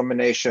corporate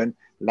domination,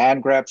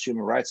 land grabs,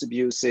 human rights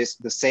abuses,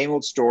 the same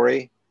old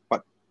story,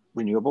 but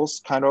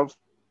renewables kind of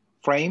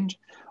framed?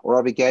 Or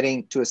are we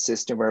getting to a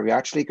system where we're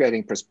actually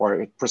getting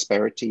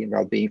prosperity and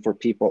well-being for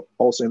people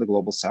also in the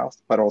global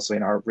south, but also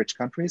in our rich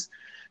countries,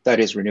 that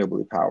is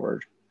renewably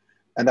powered?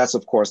 And that's,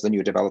 of course, the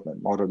new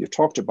development model you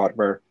talked about,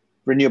 where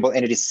renewable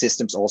energy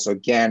systems also,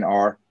 again,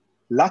 are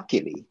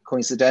luckily,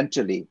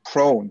 coincidentally,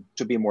 prone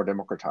to be more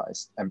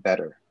democratized and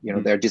better. You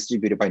know, they're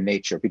distributed by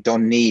nature. We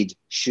don't need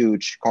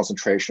huge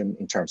concentration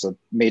in terms of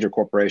major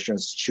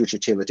corporations, huge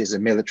utilities,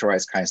 and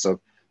militarized kinds of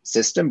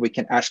system. We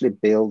can actually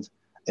build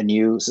a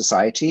new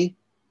society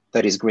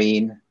that is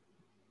green,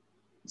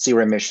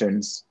 zero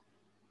emissions,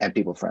 and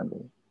people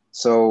friendly.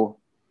 So,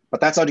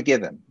 but that's not a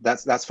given.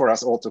 That's for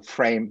us all to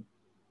frame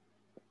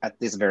at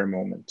this very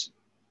moment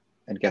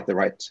and get the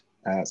right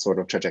sort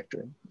of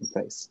trajectory in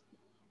place.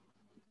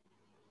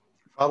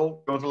 Fadhel,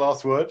 you want the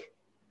last word?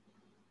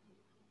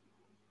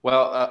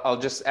 Well, I'll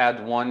just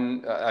add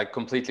one. I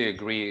completely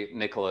agree,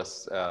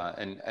 Niclas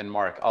and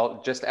Mark.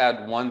 I'll just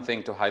add one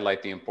thing to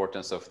highlight the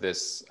importance of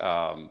this,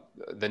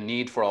 the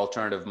need for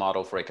alternative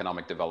model for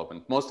economic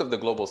development. Most of the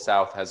global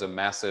south has a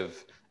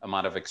massive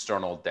amount of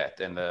external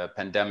debt, and the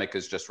pandemic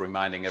is just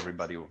reminding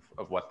everybody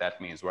of what that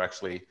means. We're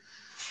actually,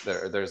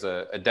 there's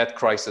a debt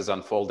crisis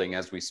unfolding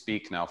as we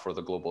speak now for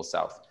the global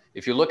south.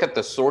 If you look at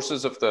the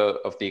sources of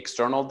the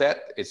external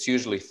debt, it's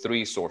usually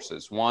three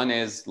sources. One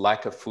is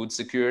lack of food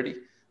security.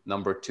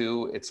 Number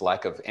two, it's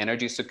lack of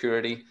energy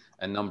security.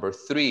 And number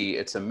three,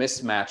 it's a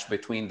mismatch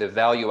between the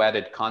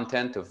value-added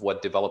content of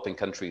what developing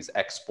countries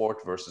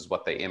export versus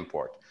what they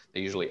import. They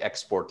usually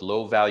export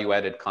low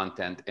value-added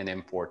content and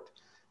import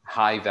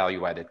high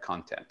value-added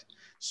content.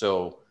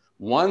 So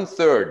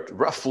 1/3,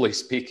 roughly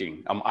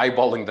speaking, I'm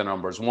eyeballing the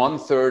numbers,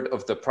 1/3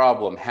 of the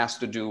problem has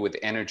to do with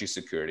energy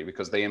security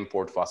because they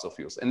import fossil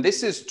fuels. And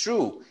this is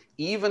true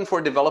even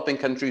for developing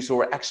countries who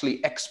are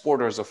actually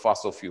exporters of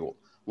fossil fuel.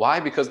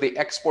 Why? Because they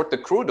export the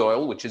crude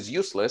oil, which is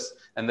useless,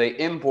 and they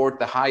import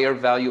the higher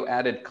value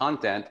added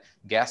content,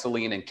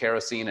 gasoline and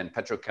kerosene and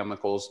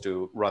petrochemicals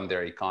to run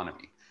their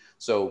economy.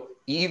 So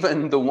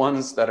even the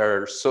ones that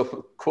are so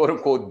quote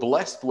unquote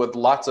blessed with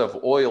lots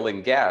of oil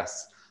and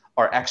gas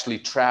are actually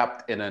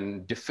trapped in a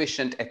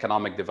deficient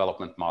economic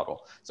development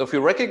model. So if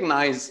you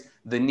recognize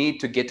the need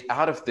to get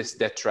out of this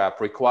debt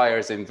trap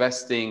requires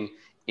investing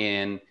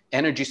in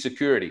energy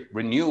security,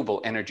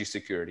 renewable energy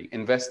security,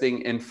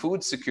 investing in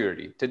food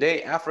security.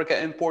 Today, Africa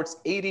imports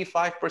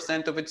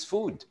 85% of its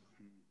food,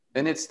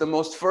 and it's the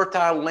most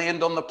fertile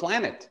land on the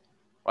planet.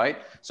 right?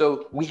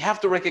 So we have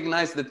to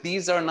recognize that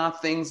these are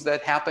not things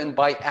that happen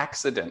by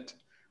accident.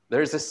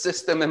 There's a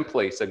system in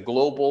place, a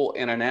global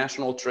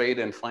international trade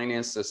and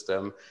finance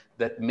system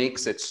that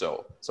makes it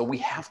so. So we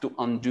have to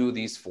undo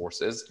these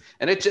forces.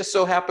 And it just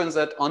so happens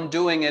that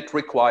undoing it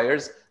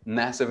requires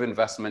massive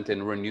investment in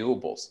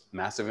renewables,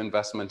 massive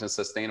investment in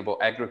sustainable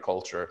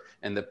agriculture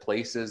in the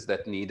places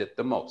that need it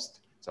the most.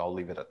 So I'll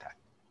leave it at that.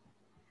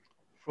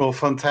 Well,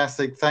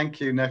 fantastic. Thank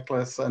you,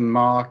 Niclas and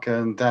Mark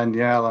and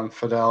Danielle and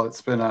Fadhel.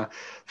 It's been a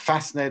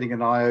fascinating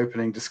and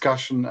eye-opening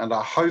discussion, and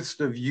a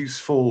host of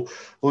useful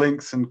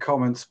links and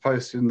comments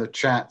posted in the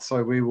chat.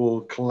 So we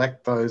will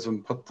collect those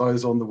and put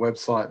those on the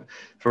website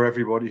for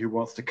everybody who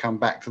wants to come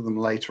back to them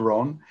later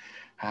on.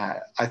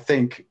 I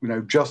think,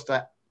 just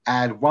to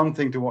add one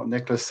thing to what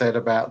Niclas said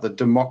about the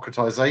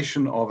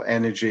democratization of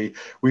energy.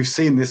 We've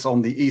seen this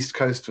on the east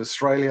coast of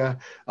Australia.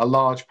 A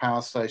large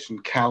power station,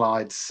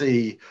 Callide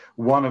C,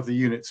 one of the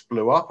units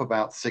blew up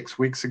about 6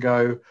 weeks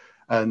ago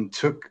and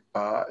took,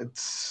 I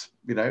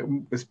think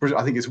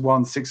it's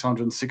one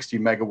 660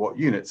 megawatt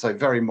unit, so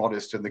very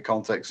modest in the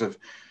context of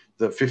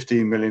the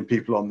 15 million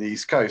people on the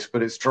East Coast,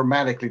 but it's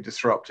dramatically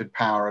disrupted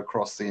power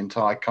across the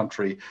entire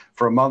country.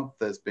 For a month,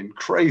 there's been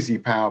crazy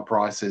power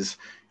prices,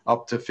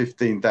 up to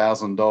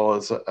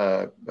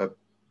 $15,000,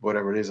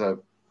 whatever it is,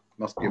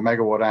 must be a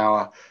megawatt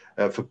hour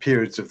for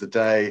periods of the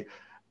day.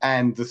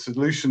 And the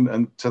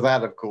solution to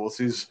that, of course,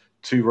 is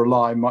to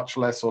rely much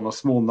less on a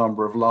small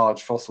number of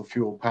large fossil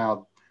fuel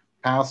power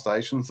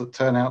stations that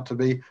turn out to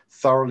be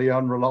thoroughly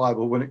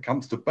unreliable when it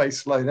comes to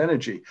baseload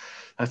energy.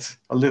 That's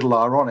a little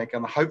ironic,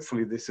 and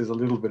hopefully this is a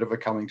little bit of a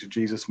coming to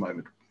Jesus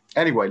moment.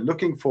 Anyway,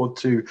 looking forward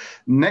to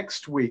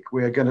next week,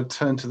 we are going to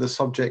turn to the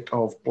subject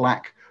of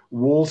Black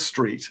Wall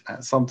Street,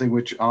 something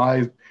which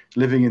I,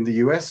 living in the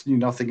US, knew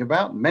nothing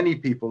about. Many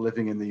people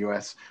living in the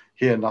US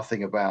hear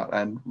nothing about,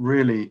 and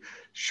really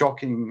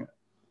shocking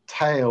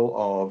tale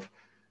of,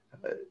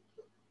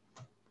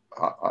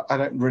 I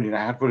don't really know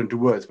how to put it into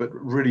words, but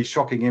really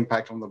shocking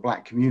impact on the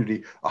Black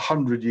community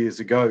 100 years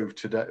ago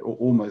today, or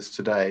almost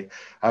today.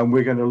 And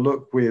we're going to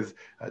look with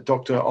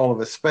Dr.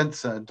 Oliver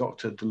Spencer,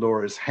 Dr.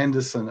 Dolores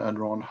Henderson, and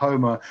Ron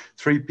Homer,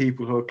 three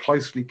people who are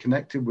closely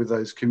connected with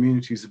those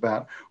communities,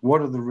 about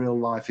what are the real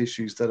life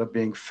issues that are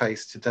being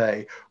faced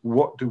today.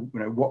 What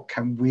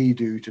can we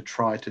do to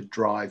try to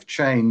drive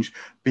change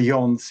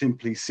beyond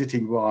simply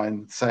sitting by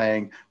and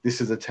saying this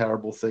is a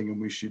terrible thing and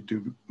we should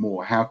do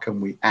more? How can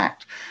we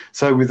act?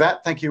 So with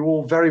that, thank you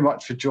all very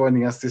much for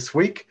joining us this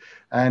week,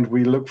 and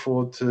we look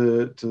forward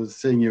to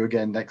seeing you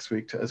again next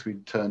week as we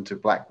turn to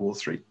Black Wall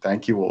Street.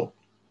 Thank you all.